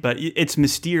 right. Yeah. But it's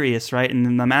mysterious, right? And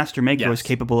then the Master Maker was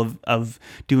capable of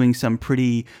doing some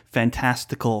pretty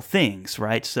fantastical things,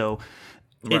 right? So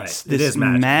it's this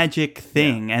magic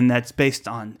thing, and that's based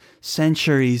on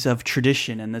centuries of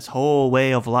tradition and this whole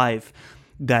way of life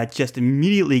that just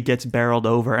immediately gets barreled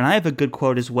over. And I have a good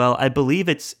quote as well. I believe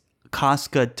it's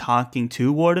Casca talking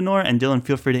to Wardenor, and Dylan,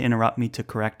 feel free to interrupt me to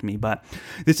correct me, but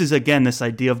this is again this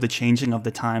idea of the changing of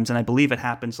the times, and I believe it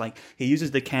happens like he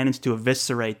uses the cannons to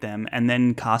eviscerate them, and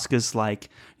then Casca's like,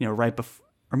 you know, right before,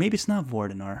 or maybe it's not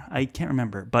Wardenor, I can't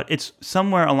remember, but it's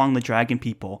somewhere along the dragon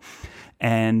people,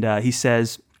 and he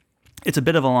says, it's a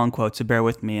bit of a long quote, so bear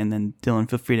with me, and then Dylan,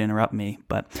 feel free to interrupt me.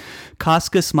 But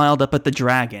Casca smiled up at the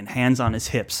dragon, hands on his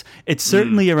hips. It's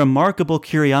certainly a remarkable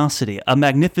curiosity, a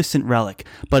magnificent relic,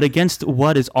 but against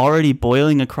what is already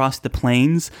boiling across the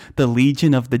plains, the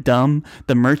legion of the dumb,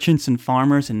 the merchants and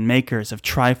farmers and makers of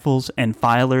trifles and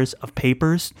filers of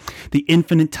papers, the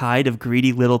infinite tide of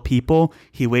greedy little people,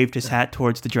 he waved his hat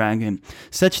towards the dragon.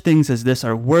 Such things as this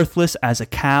are worthless as a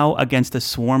cow against a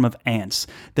swarm of ants.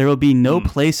 There will be no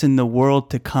place in the world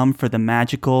to come for the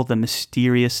magical, the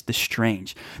mysterious, the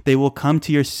strange. They will come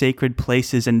to your sacred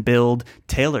places and build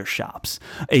tailor shops,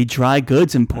 a dry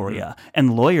goods emporia,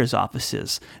 and lawyers'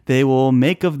 offices. They will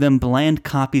make of them bland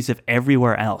copies of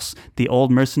everywhere else. The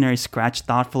old mercenary scratched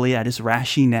thoughtfully at his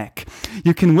rashy neck.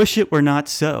 You can wish it were not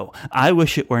so. I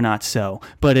wish it were not so,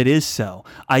 but it is so.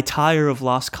 I tire of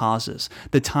lost causes.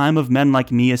 The time of men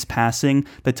like me is passing.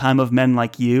 The time of men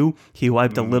like you. He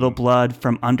wiped a little blood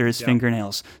from under his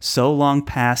fingernails. So long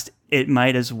past, it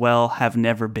might as well have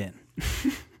never been.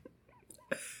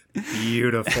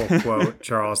 Beautiful quote,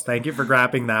 Charles. Thank you for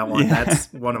grabbing that one. Yeah.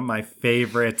 That's one of my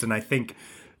favorites, and I think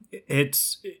it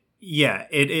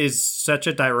is such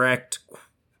a direct,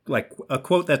 like a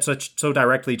quote that so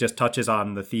directly just touches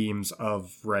on the themes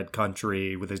of Red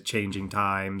Country with its changing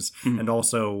times, and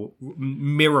also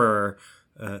mirror.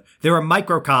 They're a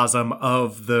microcosm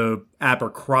of the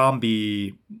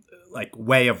Abercrombie like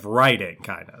way of writing,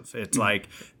 kind of. It's like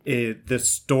the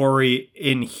story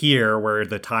in here where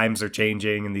the times are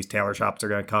changing and these tailor shops are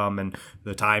going to come and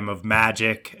the time of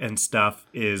magic and stuff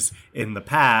is in the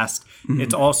past.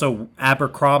 It's also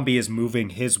Abercrombie is moving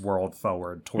his world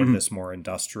forward toward this more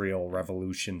industrial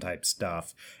revolution type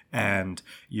stuff. And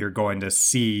you're going to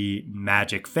see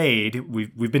magic fade.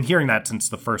 We've been hearing that since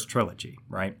the first trilogy,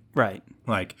 right? Right.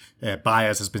 Like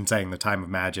Baez has been saying the time of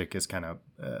magic is kind of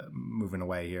moving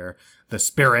away here. The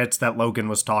spirits that Logan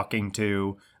was talking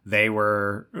to, they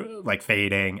were like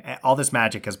fading. All this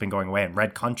magic has been going away. And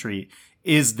Red Country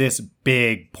is this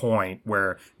big point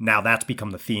where now that's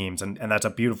become the themes. And that's a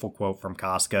beautiful quote from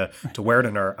Casca to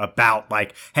Werdener about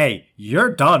like, hey, you're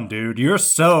done, dude. You're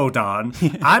so done.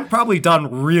 I'm probably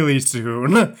done really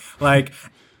soon. Like,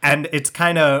 and it's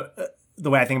kind of the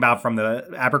way I think about it from the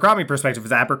Abercrombie perspective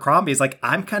is Abercrombie is like,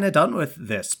 I'm kind of done with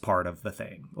this part of the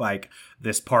thing. Like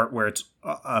this part where it's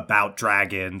about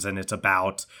dragons and it's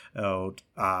about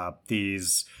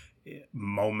these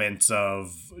moments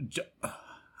of,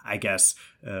 I guess,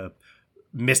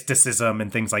 mysticism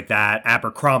and things like that.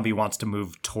 Abercrombie wants to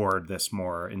move toward this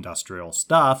more industrial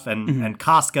stuff. And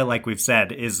Casca, like we've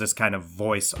said, is this kind of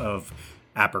voice of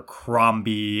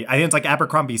Abercrombie. I think it's like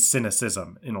Abercrombie's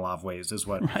cynicism in a lot of ways is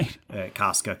what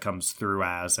Casca comes through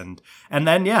as. And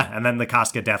then the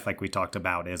Casca death, like we talked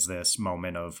about, is this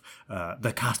moment of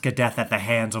the Casca death at the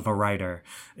hands of a writer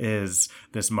is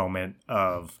this moment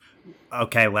of,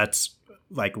 okay, let's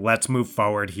move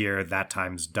forward here. That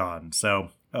time's done. So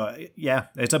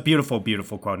it's a beautiful,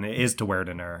 beautiful quote. And it is to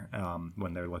Werdener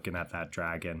when they're looking at that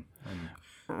dragon.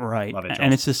 Right.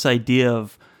 And it's this idea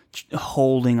of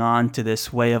holding on to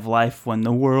this way of life when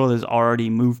the world has already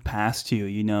moved past you.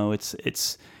 You know,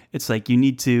 it's like you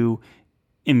need to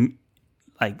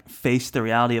face the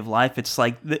reality of life. It's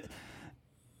like there's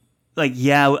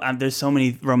so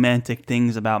many romantic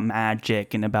things about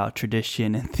magic and about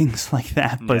tradition and things like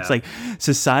that, but it's like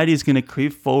society is going to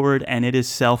creep forward and it is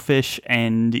selfish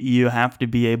and you have to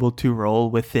be able to roll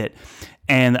with it.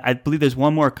 And I believe there's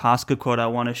one more Casca quote I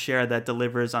want to share that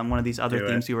delivers on one of these other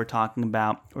themes you were talking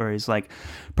about, where he's like,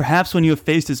 perhaps when you have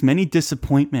faced as many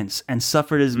disappointments and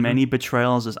suffered as many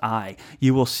betrayals as I,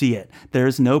 you will see it. There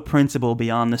is no principle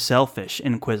beyond the selfish,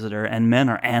 Inquisitor, and men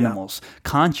are animals.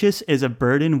 Conscience is a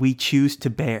burden we choose to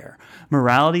bear.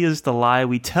 Morality is the lie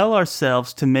we tell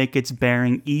ourselves to make its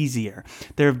bearing easier.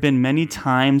 There have been many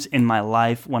times in my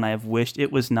life when I have wished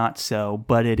it was not so,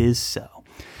 but it is so.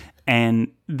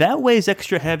 And that weighs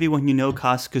extra heavy when you know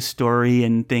Casca's story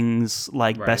and things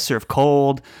like Best Served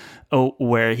Cold,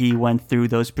 where he went through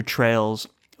those betrayals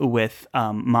with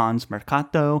Mons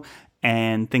Mercato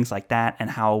and things like that, and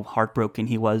how heartbroken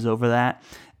he was over that.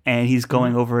 And he's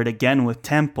going over it again with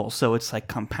Temple, so it's like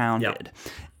compounded.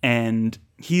 And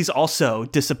he's also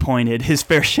disappointed his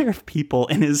fair share of people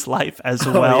in his life as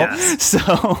well. Yes.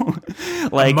 So,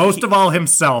 like, most of all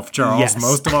himself, Charles. Yes.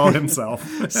 Most of all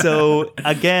himself. So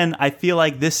again, I feel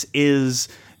like this is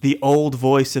the old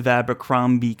voice of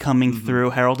Abercrombie coming through,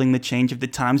 heralding the change of the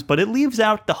times, but it leaves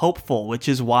out the hopeful, which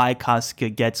is why Casca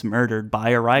gets murdered by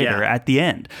a writer at the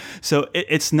end. So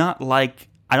it's not like,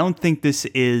 I don't think this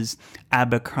is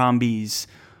Abercrombie's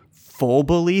full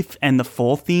belief and the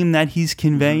full theme that he's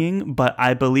conveying, but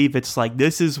I believe it's like,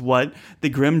 this is what the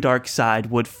grimdark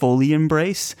side would fully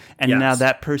embrace, and now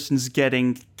that person's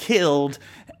getting killed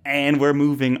and we're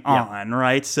moving on,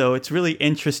 right? So it's really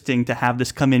interesting to have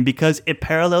this come in because it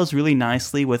parallels really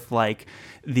nicely with like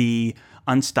the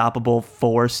unstoppable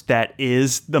force that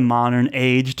is the modern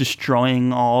age,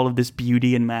 destroying all of this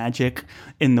beauty and magic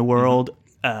in the world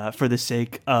for the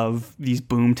sake of these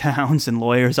boom towns and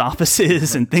lawyers'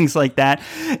 offices and things like that.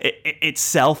 It's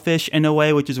selfish in a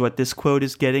way, which is what this quote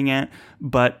is getting at,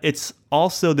 but it's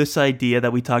also this idea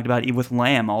that we talked about with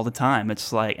Lamb all the time.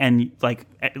 It's like, and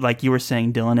like you were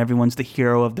saying, Dylan, everyone's the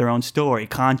hero of their own story.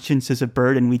 Conscience is a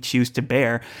burden we choose to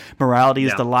bear. Morality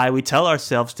is the lie we tell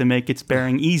ourselves to make its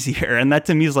bearing easier. And that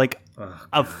to me is like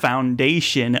a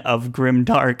foundation of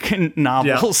grimdark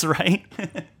novels, right?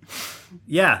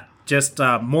 Just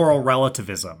moral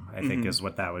relativism, I think, is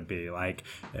what that would be. Like,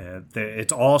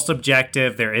 it's all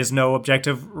subjective. There is no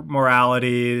objective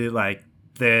morality. Like,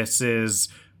 this is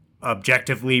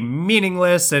objectively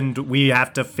meaningless, and we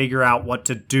have to figure out what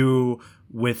to do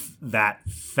with that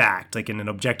fact. Like, in an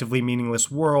objectively meaningless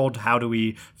world, how do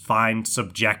we find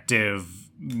subjective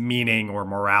meaning or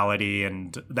morality?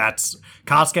 And that's,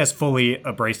 Casca has fully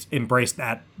embraced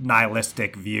that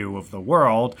nihilistic view of the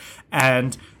world.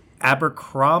 And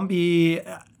Abercrombie,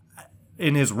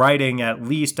 in his writing, at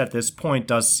least at this point,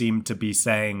 does seem to be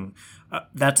saying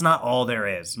that's not all there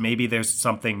is. Maybe there's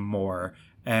something more.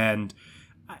 And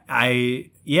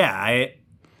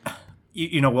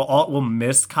we'll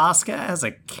miss Casca as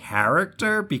a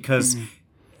character because,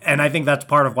 and I think that's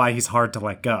part of why he's hard to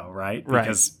let go, right?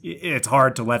 Because it's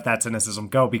hard to let that cynicism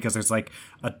go because there's like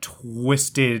a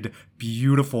twisted,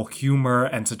 beautiful humor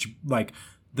and such like.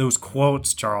 Those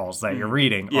quotes, Charles, that you're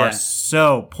reading are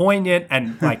so poignant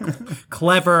and like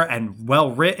clever and well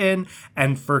written.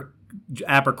 And for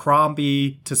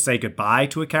Abercrombie to say goodbye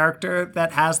to a character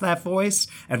that has that voice,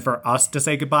 and for us to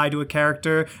say goodbye to a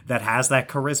character that has that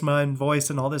charisma and voice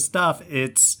and all this stuff,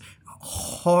 it's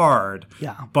hard.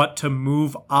 But to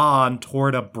move on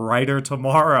toward a brighter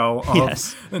tomorrow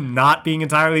of not being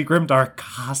entirely grimdark,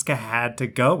 Casca had to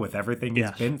go with everything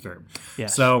he's been through.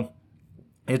 So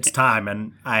it's time,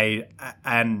 and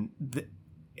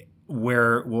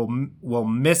we'll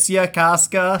miss you,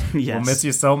 Casca. We'll miss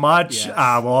you so much.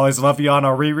 We'll always love you on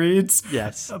our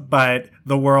rereads. But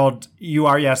the world, you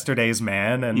are yesterday's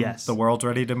man, and the world's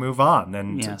ready to move on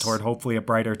and toward hopefully a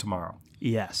brighter tomorrow.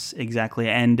 Yes, exactly.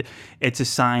 And it's a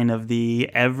sign of the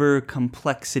ever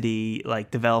complexity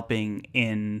like developing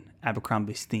in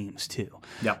Abercrombie's themes too.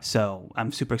 So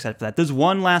I'm super excited for that. There's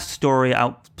one last story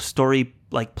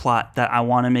like plot that I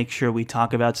want to make sure we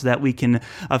talk about so that we can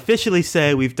officially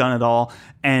say we've done it all.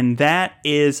 And that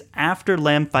is after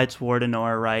Lamb fights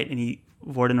Wardenor, right? And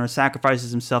Wardenor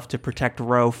sacrifices himself to protect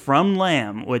Ro from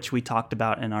Lamb, which we talked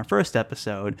about in our first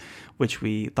episode, which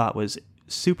we thought was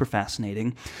super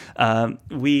fascinating.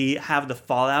 We have the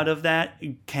fallout of that.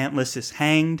 Cantless is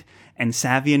hanged, and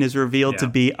Savian is revealed to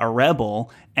be a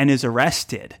rebel and is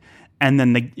arrested. And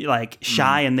then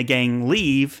Shy and the gang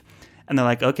leave, and they're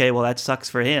like, okay, well, that sucks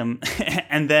for him.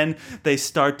 And then they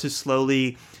start to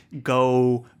slowly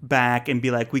go back and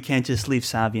be like, we can't just leave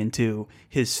Savian to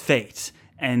his fate.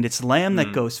 And it's Lamb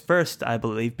that goes first, I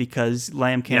believe, because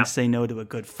Lamb can't say no to a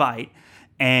good fight.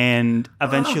 And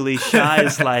eventually Shy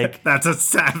is like... That's a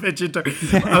savage...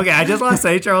 Okay, I just want to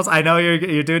say, Charles, I know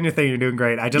you're doing your thing. You're doing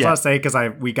great. I just want to say, because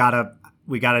we got a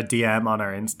DM on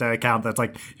our Insta account that's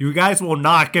like, you guys will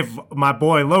not give my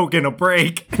boy Logan a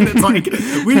break. And it's like,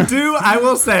 we do, I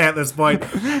will say at this point,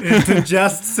 to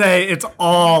just say it's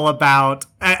all about...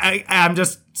 I'm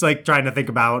just like trying to think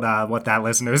about what that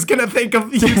listener is going to think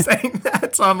of you saying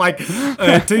that. So I'm like,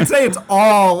 to say it's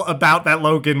all about that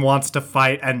Logan wants to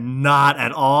fight and not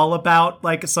at all about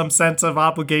like some sense of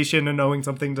obligation and knowing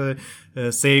something to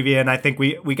Savian. I think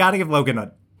we got to give Logan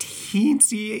a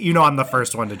teensy. I'm the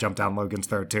first one to jump down Logan's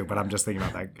throat too, but I'm just thinking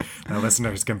about that. The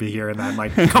listeners can be hearing that,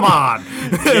 like, come on.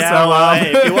 Yeah,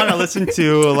 if you want to listen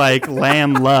to like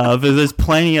Lamb love, there's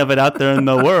plenty of it out there in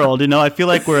the world. I feel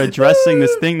like we're addressing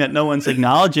this thing that no one's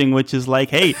acknowledging, which is like,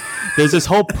 hey, there's this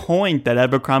whole point that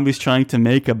Abercrombie's trying to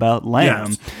make about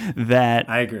Lamb. Yes, that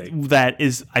I agree. That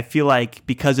is, I feel like,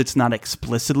 because it's not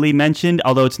explicitly mentioned,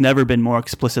 although it's never been more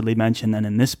explicitly mentioned than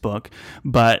in this book,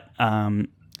 but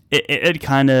it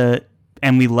kind of,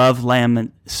 and we love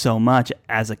Lamb so much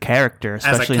as a character,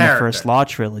 especially in the First Law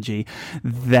trilogy,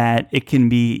 that it can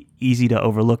be easy to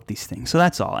overlook these things. So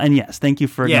that's all. And yes, thank you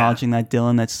for acknowledging that,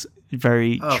 Dylan. That's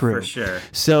very true. For sure.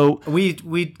 So we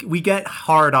get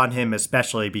hard on him,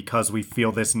 especially because we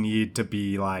feel this need to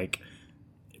be like,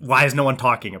 why is no one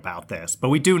talking about this? But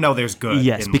we do know there's good.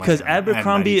 Yes, because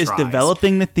Abercrombie is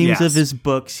developing the themes of his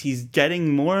books. He's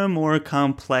getting more and more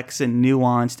complex and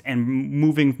nuanced and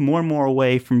moving more and more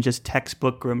away from just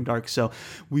textbook grimdark. So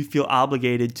we feel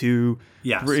obligated to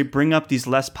bring up these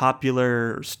less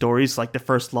popular stories. Like the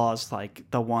First Law is like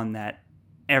the one that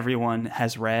everyone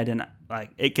has read, and like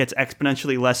it gets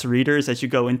exponentially less readers as you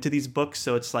go into these books.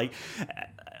 So it's like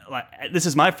this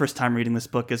is my first time reading this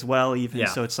book as well, even.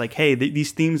 So it's like, hey,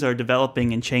 these themes are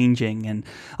developing and changing, and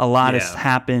a lot has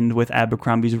happened with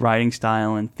Abercrombie's writing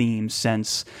style and themes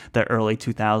since the early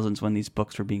 2000s when these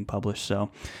books were being published.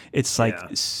 So it's like,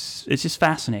 it's just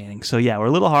fascinating. So yeah, we're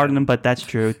a little hard on them, but that's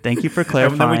true. Thank you for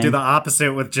clarifying. And then we do the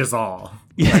opposite with Jezal.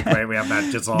 Like, right, we have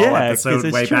that Jezal episode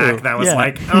way back that was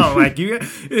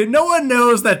no one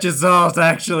knows that Jezal's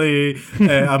actually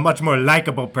a much more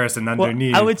likable person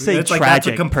underneath. I would say it's tragic like that's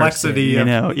a complexity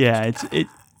person,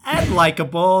 and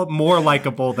likable, more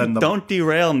likable than the. Don't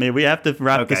derail me. We have to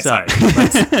wrap this up.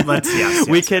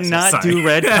 We cannot do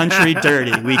Red Country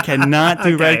dirty. We cannot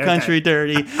do Red Country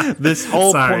dirty. This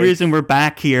whole reason we're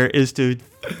back here is to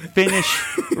finish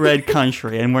Red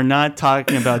Country, and we're not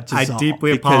talking about Jezal. I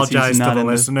deeply apologize to the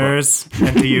listeners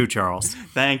and to you, Charles.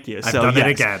 Thank you. I've done it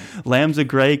again. Lamb's a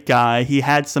great guy. He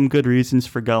had some good reasons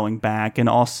for going back, and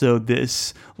also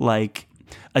this like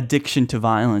addiction to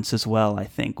violence as well, I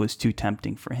think, was too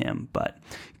tempting for him. But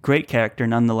great character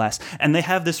nonetheless. And they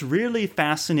have this really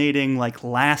fascinating like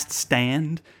last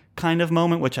stand kind of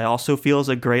moment, which I also feel is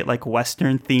a great like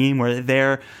Western theme, where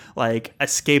they're like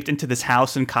escaped into this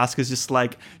house and Casca's just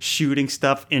like shooting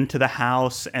stuff into the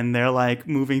house, and they're like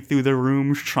moving through the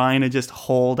rooms trying to just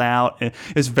hold out.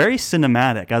 It's very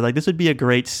cinematic. I was like, this would be a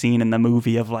great scene in the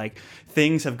movie of like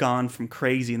things have gone from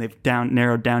crazy and they've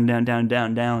narrowed down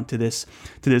to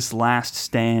this last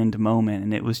stand moment,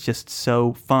 and it was just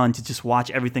so fun to just watch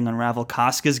everything unravel.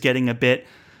 Casca's getting a bit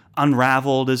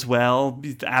unraveled as well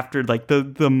after like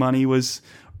the money was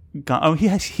gone. Oh,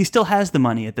 he still has the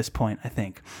money at this point, I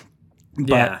think.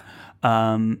 But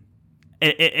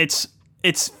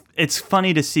it's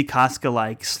funny to see Casca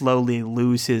like slowly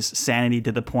lose his sanity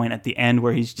to the point at the end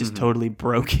where he's just totally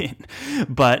broken.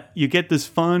 But you get this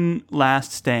fun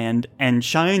last stand, and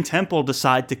Cheyenne Temple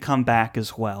decide to come back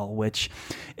as well, which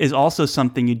is also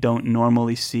something you don't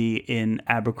normally see in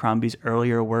Abercrombie's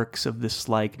earlier works of this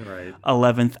like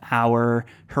 11th hour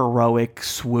heroic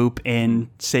swoop in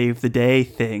save the day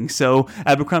thing. So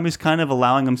Abercrombie's kind of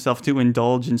allowing himself to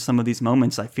indulge in some of these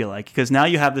moments, I feel like, because now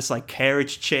you have this like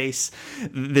carriage chase,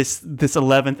 this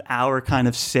 11th hour kind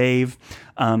of save.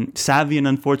 Savian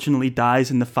unfortunately dies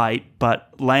in the fight,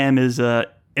 but Lamb is a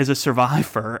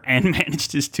survivor and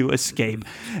manages to escape.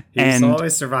 He's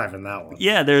always surviving that one.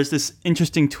 Yeah, there's this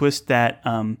interesting twist that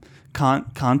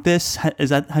Conthis, is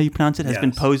that how you pronounce it, has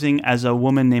been posing as a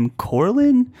woman named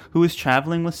Corlin who is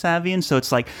traveling with Savian. So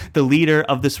it's like the leader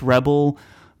of this rebel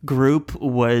group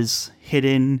was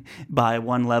hidden by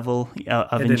one level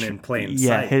of hidden in plain sight.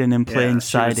 Yeah, hidden in plain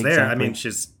sight. She was there. Exactly. I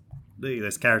mean,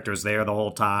 this character is there the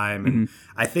whole time, and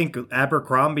I think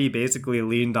Abercrombie basically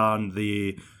leaned on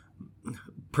the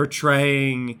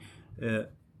portraying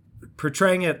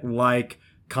it like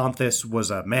Conthis was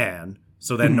a man,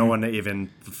 so then no one even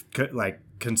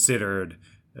considered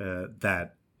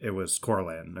that it was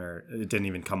Corlin, or it didn't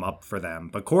even come up for them.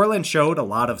 But Corlin showed a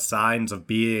lot of signs of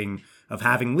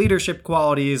having leadership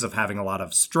qualities, of having a lot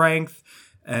of strength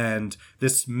and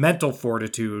this mental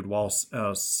fortitude, while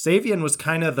Savian was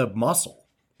kind of the muscle.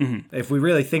 If we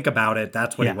really think about it,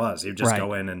 that's what he was. He'd just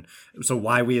go in, and so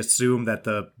why we assume that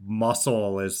the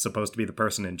muscle is supposed to be the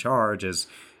person in charge is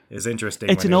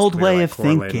interesting. It's an old way of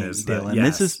thinking, Dylan.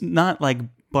 This is not like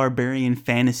barbarian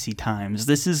fantasy times.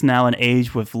 This is now an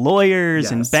age with lawyers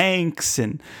and banks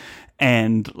and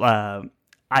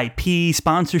IP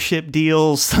sponsorship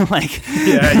deals. Like,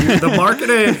 the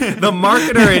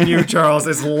marketer in you, Charles,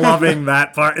 is loving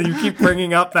that part, and you keep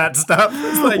bringing up that stuff.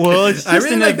 It's like, well, it's I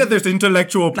really like that there's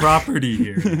intellectual property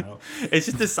here. You know? It's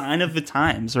just a sign of the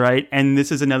times, right? And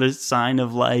this is another sign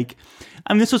of like,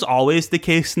 I mean, this was always the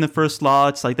case in the First Law.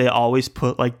 It's like they always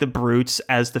put like the brutes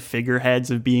as the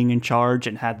figureheads of being in charge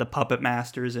and had the puppet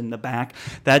masters in the back.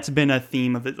 That's been a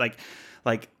theme of it,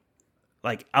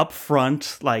 like up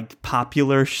front, like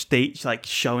popular state, like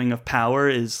showing of power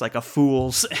is like a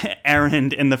fool's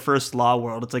errand in the First Law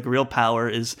world. It's like real power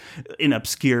is in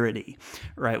obscurity,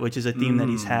 right? Which is a theme that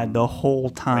he's had the whole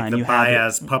time. Like the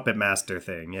Baez puppet master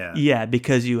thing, yeah. Yeah,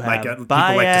 because you have people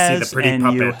Baez, like to see the pretty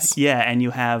puppets. And you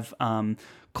have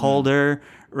Calder,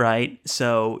 right?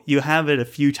 So you have it a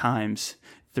few times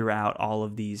throughout all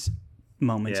of these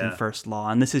moments in First Law,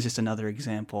 and this is just another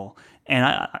example. And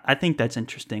I think that's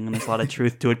interesting, and there's a lot of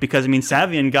truth to it, because, I mean,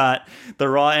 Savian got the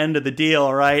raw end of the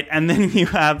deal, right? And then you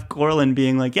have Corlin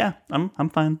being like, yeah, I'm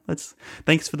fine.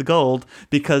 Thanks for the gold,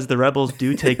 because the rebels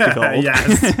do take the gold.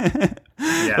 Yes.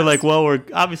 They're like, well, we're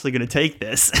obviously going to take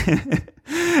this.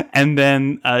 And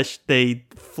then they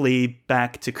flee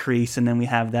back to Kreese, and then we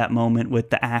have that moment with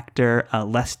the actor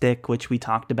Lestic, which we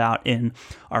talked about in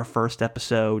our first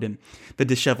episode, and the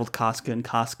disheveled Casca and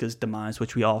Casca's demise,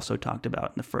 which we also talked about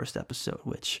in the first episode,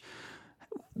 which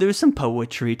there's some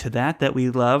poetry to that we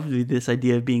loved. This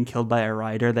idea of being killed by a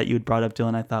rider that you had brought up,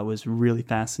 Dylan, I thought was really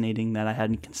fascinating, that I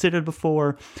hadn't considered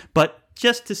before. But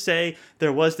just to say,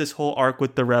 there was this whole arc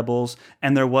with the rebels,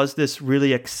 and there was this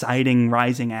really exciting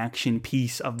rising action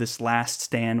piece of this last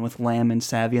stand with Lamb and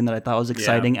Savian that I thought was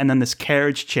exciting. And then this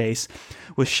carriage chase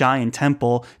with Shai and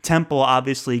Temple. Temple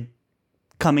obviously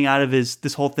coming out of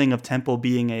this whole thing of Temple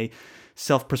being a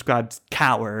self-prescribed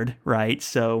coward, right?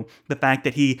 So the fact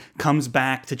that he comes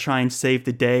back to try and save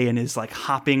the day and is like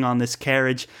hopping on this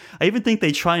carriage, I even think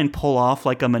they try and pull off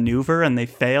like a maneuver and they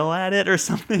fail at it or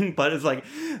something, but it's like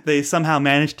they somehow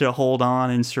manage to hold on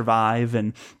and survive.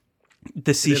 And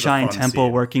to see Shai and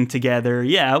Temple working together,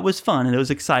 it was fun and it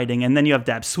was exciting. And then you have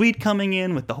Dab Sweet coming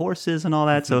in with the horses and all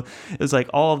that. So it was like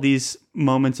all of these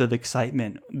moments of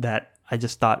excitement that I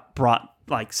just thought brought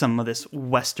like some of this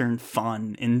Western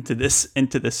fun into this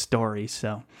story.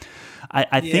 So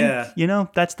I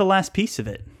think, that's the last piece of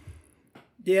it.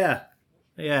 Yeah.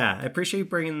 Yeah. I appreciate you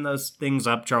bringing those things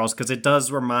up, Charles, because it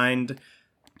does remind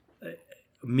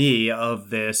me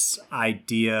of this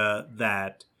idea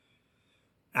that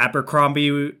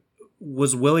Abercrombie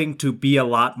was willing to be a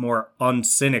lot more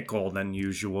uncynical than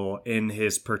usual in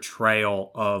his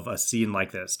portrayal of a scene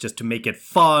like this, just to make it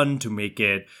fun, to make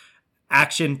it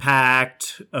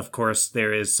action-packed. Of course,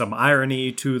 there is some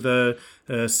irony to the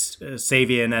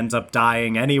Savian ends up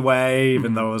dying anyway,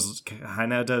 even though it was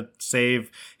kind of to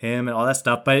save him and all that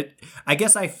stuff. But I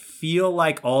guess I feel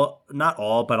like not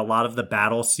all, but a lot of the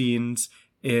battle scenes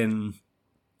in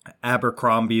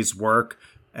Abercrombie's work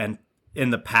and in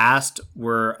the past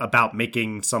were about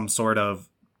making some sort of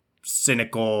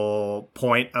cynical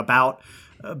point about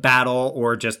battle,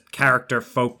 or just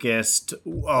character-focused,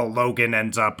 Logan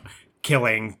ends up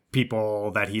killing people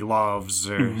that he loves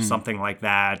or something like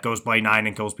that, goes by 9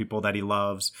 and kills people that he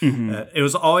loves. It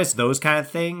was always those kind of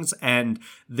things, and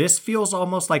this feels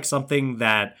almost like something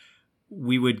that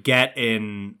we would get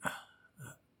in,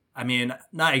 I mean,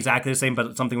 not exactly the same,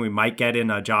 but something we might get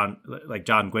in a John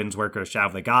Gwynn's work or Shadow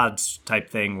of the Gods type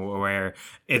thing, where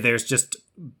there's just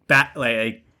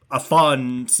a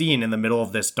fun scene in the middle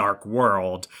of this dark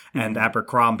world, and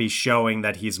Abercrombie showing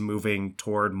that he's moving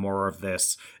toward more of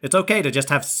this. It's okay to just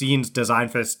have scenes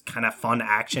designed for this kind of fun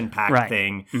action-packed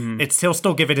thing. He'll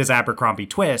still give it his Abercrombie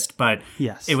twist, but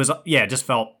it was, it just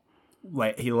felt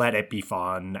like he let it be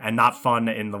fun, and not fun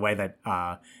in the way that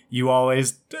you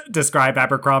always describe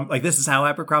Abercrombie. Like, this is how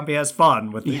Abercrombie has fun,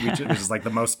 which is like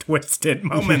the most twisted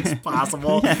moments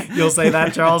possible. You'll say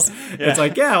that, Charles? It's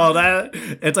like,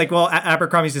 it's like,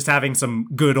 Abercrombie's just having some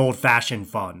good old-fashioned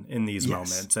fun in these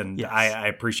moments, and I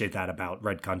appreciate that about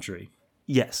Red Country.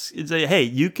 Yes. It's like, hey,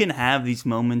 you can have these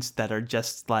moments that are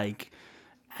just like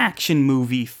action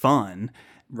movie fun,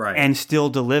 right, and still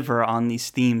deliver on these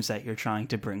themes that you're trying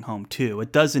to bring home too.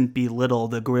 It doesn't belittle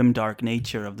the grimdark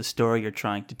nature of the story you're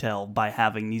trying to tell by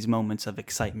having these moments of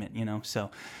excitement,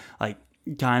 So, like,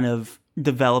 kind of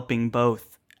developing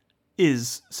both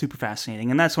is super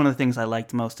fascinating. And that's one of the things I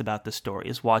liked most about the story,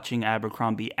 is watching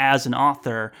Abercrombie as an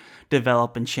author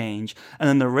develop and change, and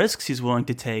then the risks he's willing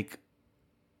to take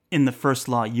in the First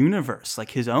Law universe,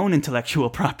 like his own intellectual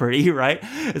property, right?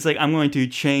 It's like, I'm going to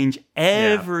change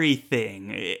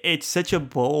everything. It's such a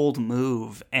bold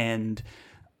move, and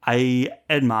I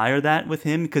admire that with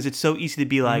him because it's so easy to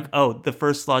be like, oh, the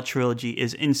First Law trilogy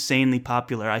is insanely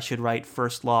popular. I should write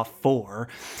First Law 4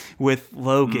 with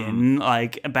Logan,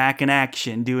 like back in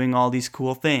action, doing all these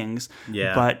cool things.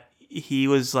 Yeah. But he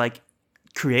was like,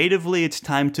 creatively, it's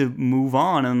time to move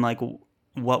on and like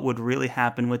what would really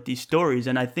happen with these stories.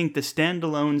 And I think the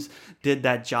standalones did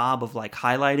that job of like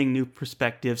highlighting new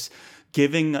perspectives,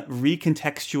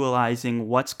 recontextualizing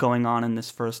what's going on in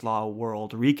this First Law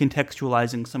world,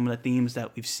 recontextualizing some of the themes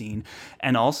that we've seen,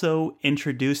 and also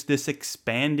introduce this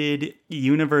expanded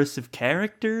universe of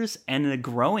characters and a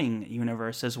growing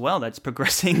universe as well that's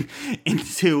progressing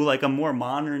into like a more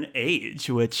modern age,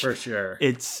 which for sure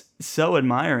it's so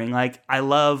admiring. Like I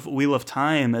love Wheel of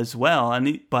Time as well,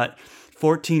 but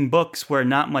 14 books where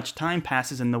not much time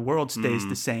passes and the world stays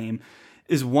the same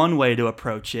is one way to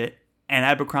approach it. And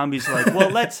Abercrombie's like, well,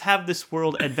 let's have this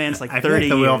world advance like 30 years. I think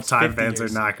the Wheel of Time fans are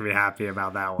not going to be happy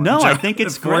about that one. No, I think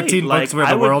it's 14 great. books where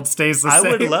the world stays the same. I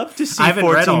would love to see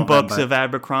 14 books of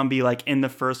Abercrombie like in the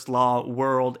First Law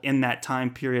world in that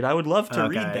time period. I would love to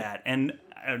read that. And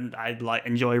I'd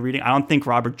enjoy reading. I don't think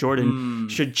Robert Jordan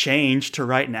should change to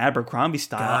write an Abercrombie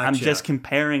style. Gotcha. I'm just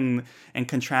comparing and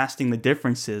contrasting the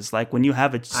differences. Like when you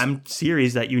have a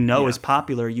series that you know is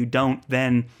popular, you don't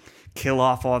then kill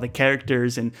off all the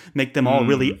characters and make them all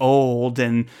really old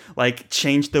and like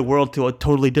change the world to a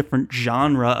totally different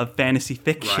genre of fantasy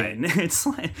fiction. Right. It's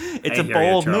like it's a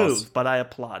bold move, but I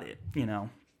applaud it, you know.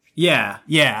 Yeah.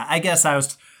 I guess I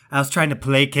was trying to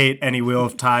placate any Wheel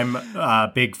of Time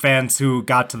big fans who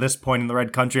got to this point in the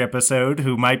Red Country episode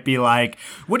who might be like,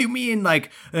 what do you mean,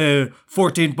 like,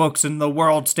 14 books and the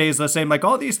world stays the same? Like,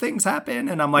 all these things happen?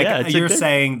 And I'm like, you're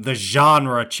saying the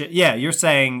genre... you're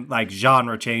saying, like,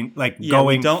 genre change, like,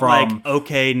 going we don't from... like,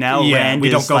 okay, now Rand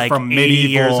is, like, from 80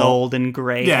 years old and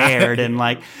gray-haired, and,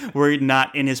 like, we're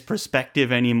not in his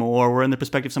perspective anymore. We're in the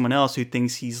perspective of someone else who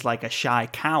thinks he's, like, a shy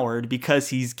coward because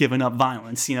he's given up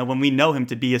violence, you know, when we know him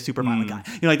to be a super violent guy,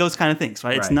 you know, like those kind of things,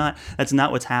 right? That's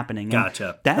not what's happening.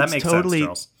 Gotcha. That makes totally sense,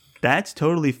 Charles. That's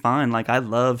totally fine. Like I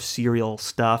love serial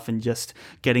stuff and just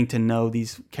getting to know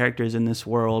these characters in this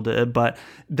world, but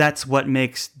that's what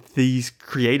makes these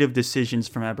creative decisions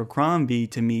from Abercrombie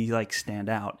to me like stand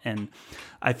out. And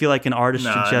I feel like an artist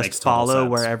should just follow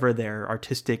wherever their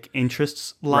artistic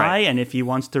interests lie. Right. And if he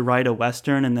wants to write a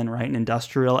Western and then write an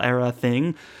industrial era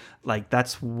thing, like,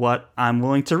 that's what I'm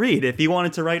willing to read. If he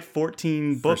wanted to write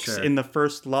 14 books in the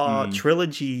First Law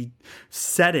trilogy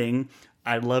setting,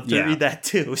 I'd love to read that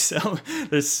too. So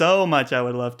there's so much I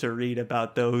would love to read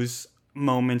about those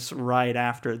moments right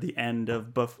after the end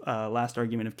of Last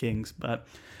Argument of Kings. But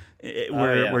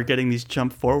we're getting these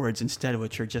jump forwards instead,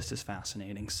 which are just as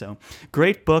fascinating. So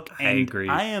great book. And I agree.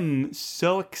 I am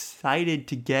so excited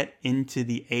to get into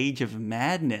the Age of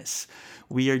Madness.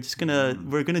 We're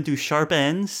gonna do Sharp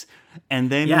Ends, and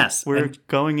then we're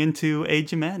going into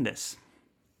Age of Madness.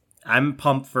 I'm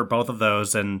pumped for both of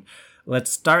those, and let's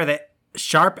start with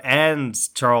Sharp Ends.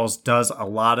 Charles does a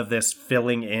lot of this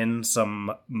filling in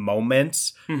some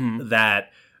moments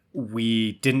that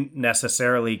we didn't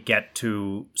necessarily get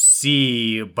to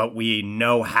see, but we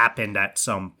know happened at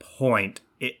some point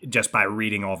just by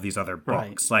reading all these other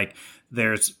books. Right. Like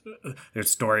there's a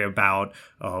story about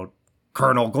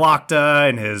Colonel Glocta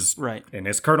in his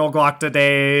Colonel Glocta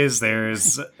days.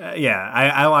 There's I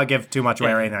don't want to give too much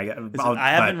away right now. I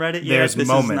haven't read it yet. This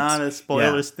is not a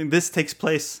spoilers thing. This takes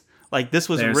place this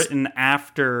was written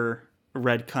after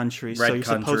Red Country, so you're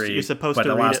supposed to read it. But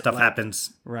a lot of stuff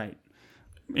happens right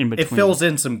in between. It fills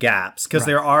in some gaps because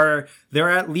there are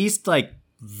at least like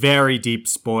very deep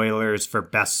spoilers for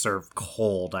Best Served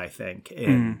Cold, I think,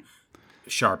 in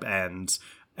Sharp Ends.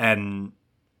 And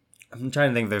I'm trying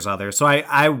to think if there's others. So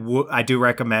I do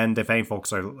recommend, if any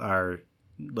folks are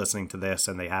listening to this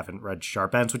and they haven't read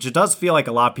Sharp Ends, which it does feel like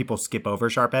a lot of people skip over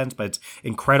Sharp Ends, but it's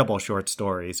incredible short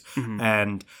stories.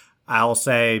 And I'll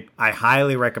say I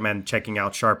highly recommend checking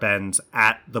out Sharp Ends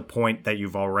at the point that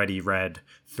you've already read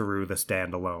through the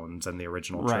standalones and the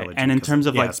original trilogy. And in terms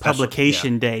of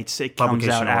publication dates, it comes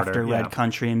out after Red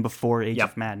Country and before Age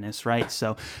of Madness, right?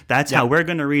 So that's how we're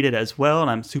going to read it as well, and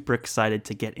I'm super excited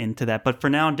to get into that. But for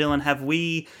now, Dylan, have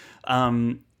we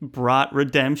brought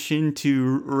redemption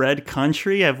to Red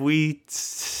Country? Have we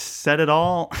said it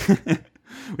all?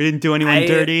 We didn't do anyone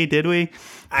dirty, did we?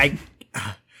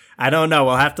 I don't know.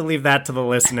 We'll have to leave that to the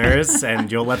listeners,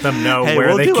 and you'll let them know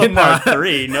where they can. We'll do a part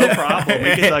 3, no problem.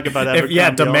 We can talk about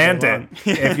that. Demand it.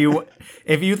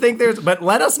 If you think there's, but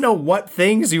let us know what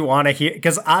things you want to hear,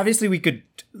 because obviously we could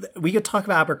talk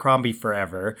about Abercrombie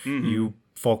forever. You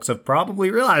folks have probably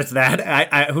realized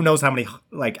that. Who knows how many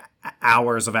like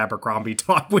hours of Abercrombie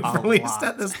talk we've released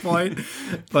at this point?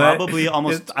 But probably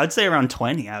almost. I'd say around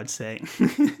 20. I would say.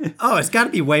 Oh, it's got to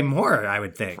be way more. I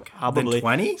would think. Probably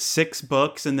 20. 6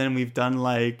 books, and then we've done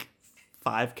like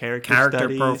 5 character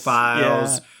studies.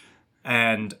 profiles,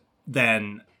 and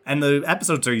then. And the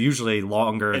episodes are usually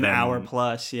longer than... An hour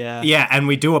plus, yeah. Yeah, and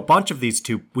we do a bunch of these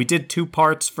we did 2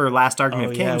 parts for Last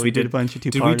Argument of Kings. Yeah, we did a bunch of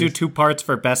 2-parters. Did we do 2 parts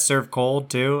for Best Served Cold,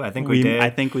 too? I think we did.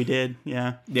 I think we did,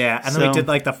 yeah. Yeah, and then we did,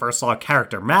 like, the First Law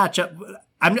character matchup.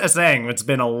 I'm just saying, it's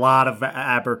been a lot of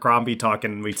Abercrombie talk,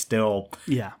 and we still...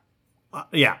 Yeah.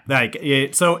 Yeah, like,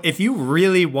 so if you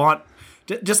really want...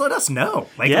 Just let us know.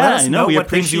 Like, yeah, let us know we what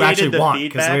things you actually want.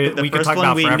 Because we the could first talk one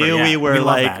about we forever. knew Yeah, we were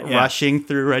like that, yeah. rushing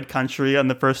through Red Country on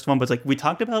the first one, but like we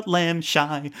talked about Lamb,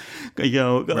 Shy,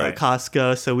 Right.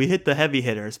 Casca, so we hit the heavy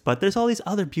hitters. But there's all these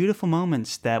other beautiful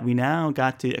moments that we now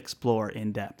got to explore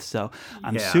in depth. So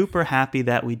I'm super happy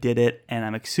that we did it, and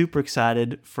I'm super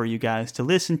excited for you guys to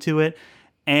listen to it.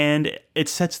 And it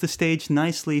sets the stage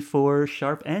nicely for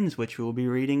Sharp Ends, which we will be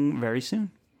reading very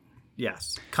soon.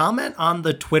 Yes. Comment on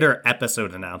the Twitter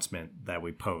episode announcement that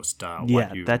we post.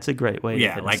 That's a great way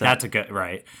to hit us that's up. a good,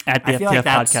 right. At the FTF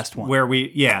Podcast 1. Where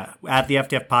at the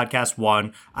FTF Podcast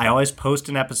 1, I always post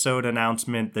an episode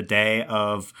announcement the day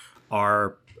of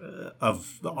our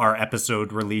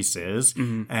episode releases.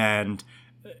 Mm-hmm.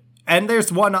 And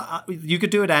there's one, you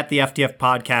could do it at the FTF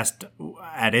Podcast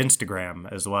at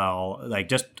Instagram as well. Like,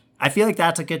 just, I feel like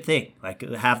that's a good thing. Like,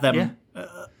 have them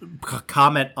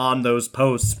comment on those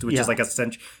posts, which is like a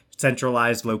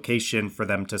centralized location for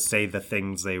them to say the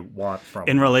things they want from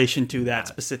in relation to that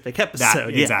specific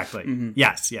episode. Exactly. Mm-hmm.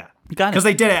 Yes, yeah. Got it. Because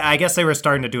they did it. I guess they were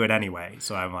starting to do it anyway.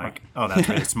 So I'm like, oh, that's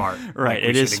really smart. Right, Like,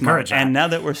 it is smart. That. And now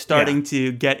that we're starting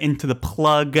to get into the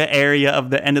plug area of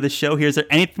the end of the show here, is there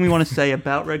anything we want to say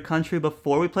about Red Country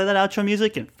before we play that outro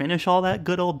music and finish all that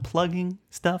good old plugging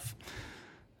stuff?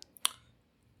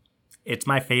 It's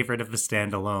my favorite of the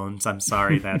standalones. I'm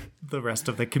sorry that the rest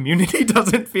of the community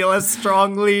doesn't feel as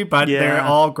strongly, but they're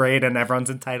all great, and everyone's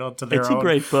entitled to their own. It's a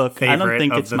great book. I don't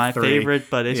think it's my favorite,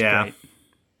 but it's great.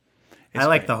 I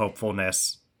like the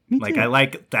hopefulness. Me like too. I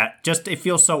like that. Just it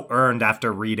feels so earned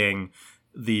after reading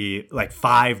the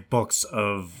 5 books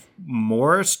of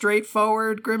more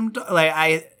straightforward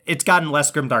grimdark. It's gotten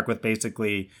less grimdark with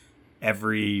basically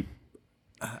every.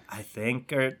 I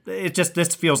think, or it just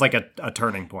this feels like a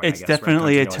turning point. It's I guess.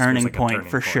 definitely a Red Country turning always feels like point a turning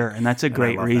for sure, and that's a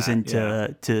great love reason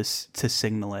that, to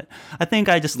signal it. I think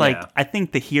I just I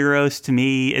think the heroes to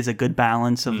me is a good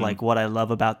balance of like what I love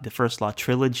about the First Law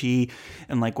trilogy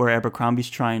and like where Abercrombie's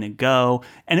trying to go,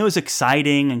 and it was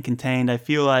exciting and contained. I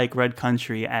feel like Red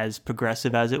Country, as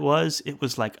progressive as it was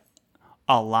like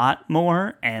a lot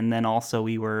more, and then also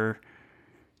we were,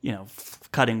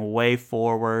 cutting way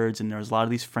forwards, and there was a lot of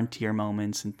these frontier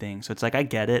moments and things. So it's like, I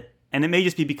get it. And it may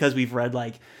just be because we've read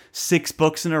like 6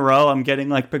 books in a row. I'm getting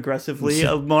like progressively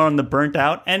more on the burnt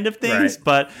out end of things, Right.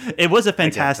 But it was a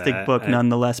fantastic book I-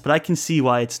 nonetheless. But I can see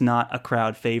why it's not a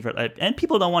crowd favorite. And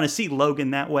people don't want to see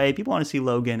Logan that way. People want to see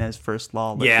Logan as First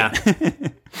Law. Yeah.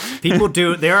 People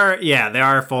do. There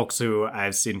are folks who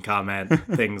I've seen comment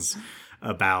things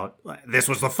about this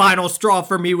was the final straw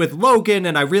for me with Logan,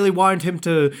 and I really wanted him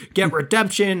to get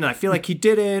redemption, and I feel like he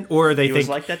didn't, or they He think was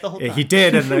like that the whole time. he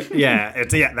did, and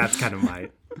that's kind of my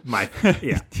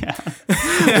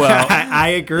Well, I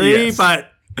agree, yes.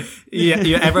 but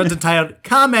everyone's entitled.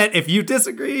 Comment if you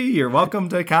disagree. You're welcome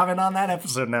to comment on that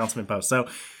episode announcement post. So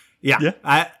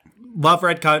I love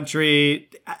Red Country.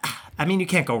 I mean, you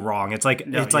can't go wrong. It's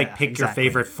like pick your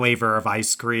favorite flavor of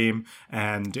ice cream,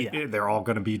 and they're all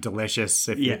going to be delicious.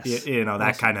 If you know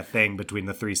that kind of thing between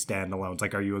the 3 standalones.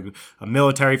 Like, are you a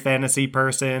military fantasy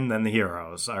person? Then the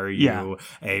heroes. Are you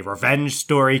a revenge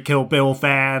story Kill Bill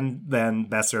fan? Then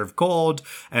Best Served Cold.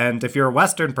 And if you're a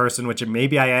Western person, which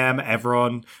maybe I am,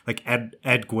 everyone like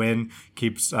Ed Gwynn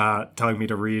keeps telling me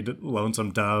to read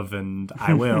Lonesome Dove, and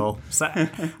I will. So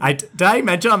did I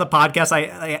mention on the podcast?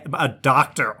 A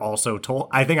doctor also told.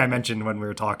 I think I mentioned when we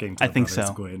were talking. To I think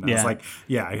so. Gwynn. I was like,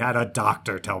 I had a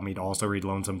doctor tell me to also read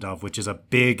Lonesome Dove, which is a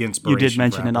big inspiration. You did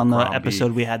mention for it on the Abercrombie.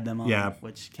 episode we had them on,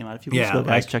 which came out a few weeks ago.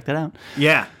 Guys, check that out.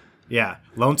 Yeah.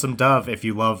 Lonesome Dove, if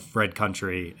you love Red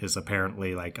Country, is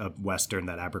apparently like a Western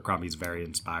that Abercrombie's very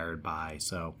inspired by.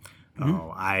 So,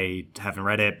 I haven't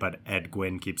read it, but Ed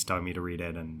Gwynn keeps telling me to read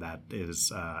it, and that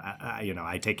is,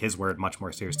 I take his word much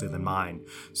more seriously than mine.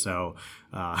 So,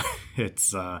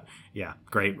 it's,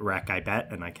 great rec, I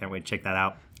bet, and I can't wait to check that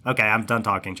out. Okay, I'm done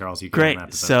talking, Charles. You can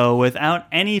Great. So, without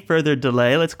any further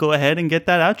delay, let's go ahead and get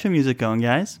that outro music going,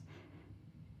 guys.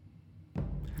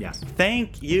 Yes.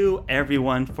 Thank you,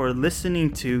 everyone, for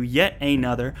listening to yet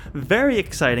another very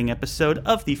exciting episode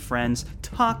of the Friends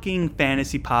Talking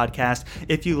Fantasy Podcast.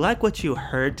 If you like what you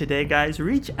heard today, guys,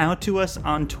 reach out to us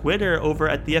on Twitter over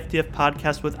at the FTF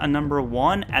Podcast with a number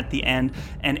 1 at the end,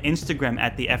 and Instagram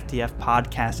at the FTF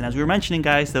Podcast. And as we were mentioning,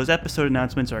 guys, those episode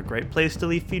announcements are a great place to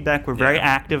leave feedback. We're very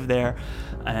active there,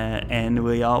 and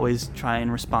we always try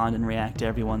and respond and react to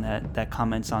everyone that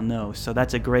comments on those. So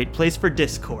that's a great place for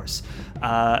discourse.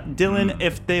 Dylan,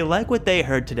 if they like what they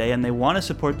heard today and they want to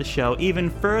support the show even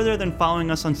further than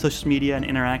following us on social media and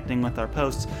interacting with our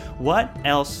posts, what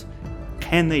else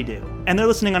can they do? And they're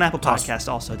listening on Apple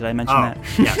Podcasts also. Did I mention that?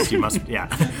 Yes, you must. Yeah.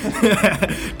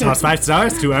 Toss 5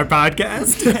 stars to our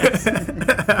podcast.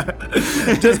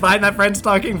 Just find that Friends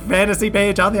Talking Fantasy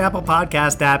page on the Apple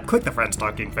Podcast app. Click the Friends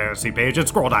Talking Fantasy page and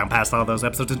scroll down past all those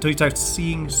episodes until you start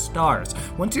seeing stars.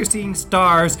 Once you're seeing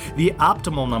stars, the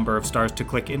optimal number of stars to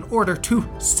click in order to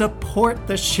support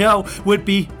the show would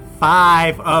be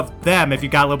 5 of them. If you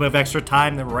got a little bit of extra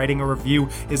time, then writing a review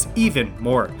is even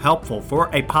more helpful for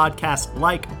a podcast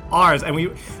like ours. And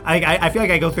I feel like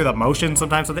I go through the motions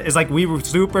sometimes. It's like we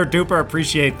super duper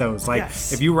appreciate those. Like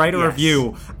if you write a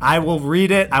review, I will read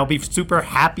it. I'll be super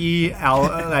happy.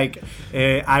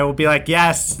 I will be like,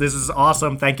 yes, this is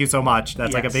awesome. Thank you so much.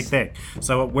 That's like a big thing.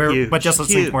 So but just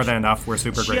listening more than enough. We're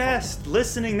super grateful. Just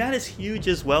listening, that is huge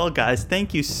as well, guys.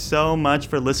 Thank you so much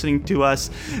for listening to us.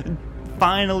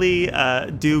 Finally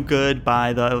do good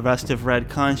by the rest of Red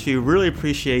Country. Really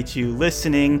appreciate you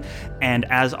listening, and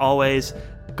as always,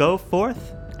 go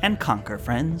forth and conquer,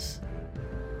 friends.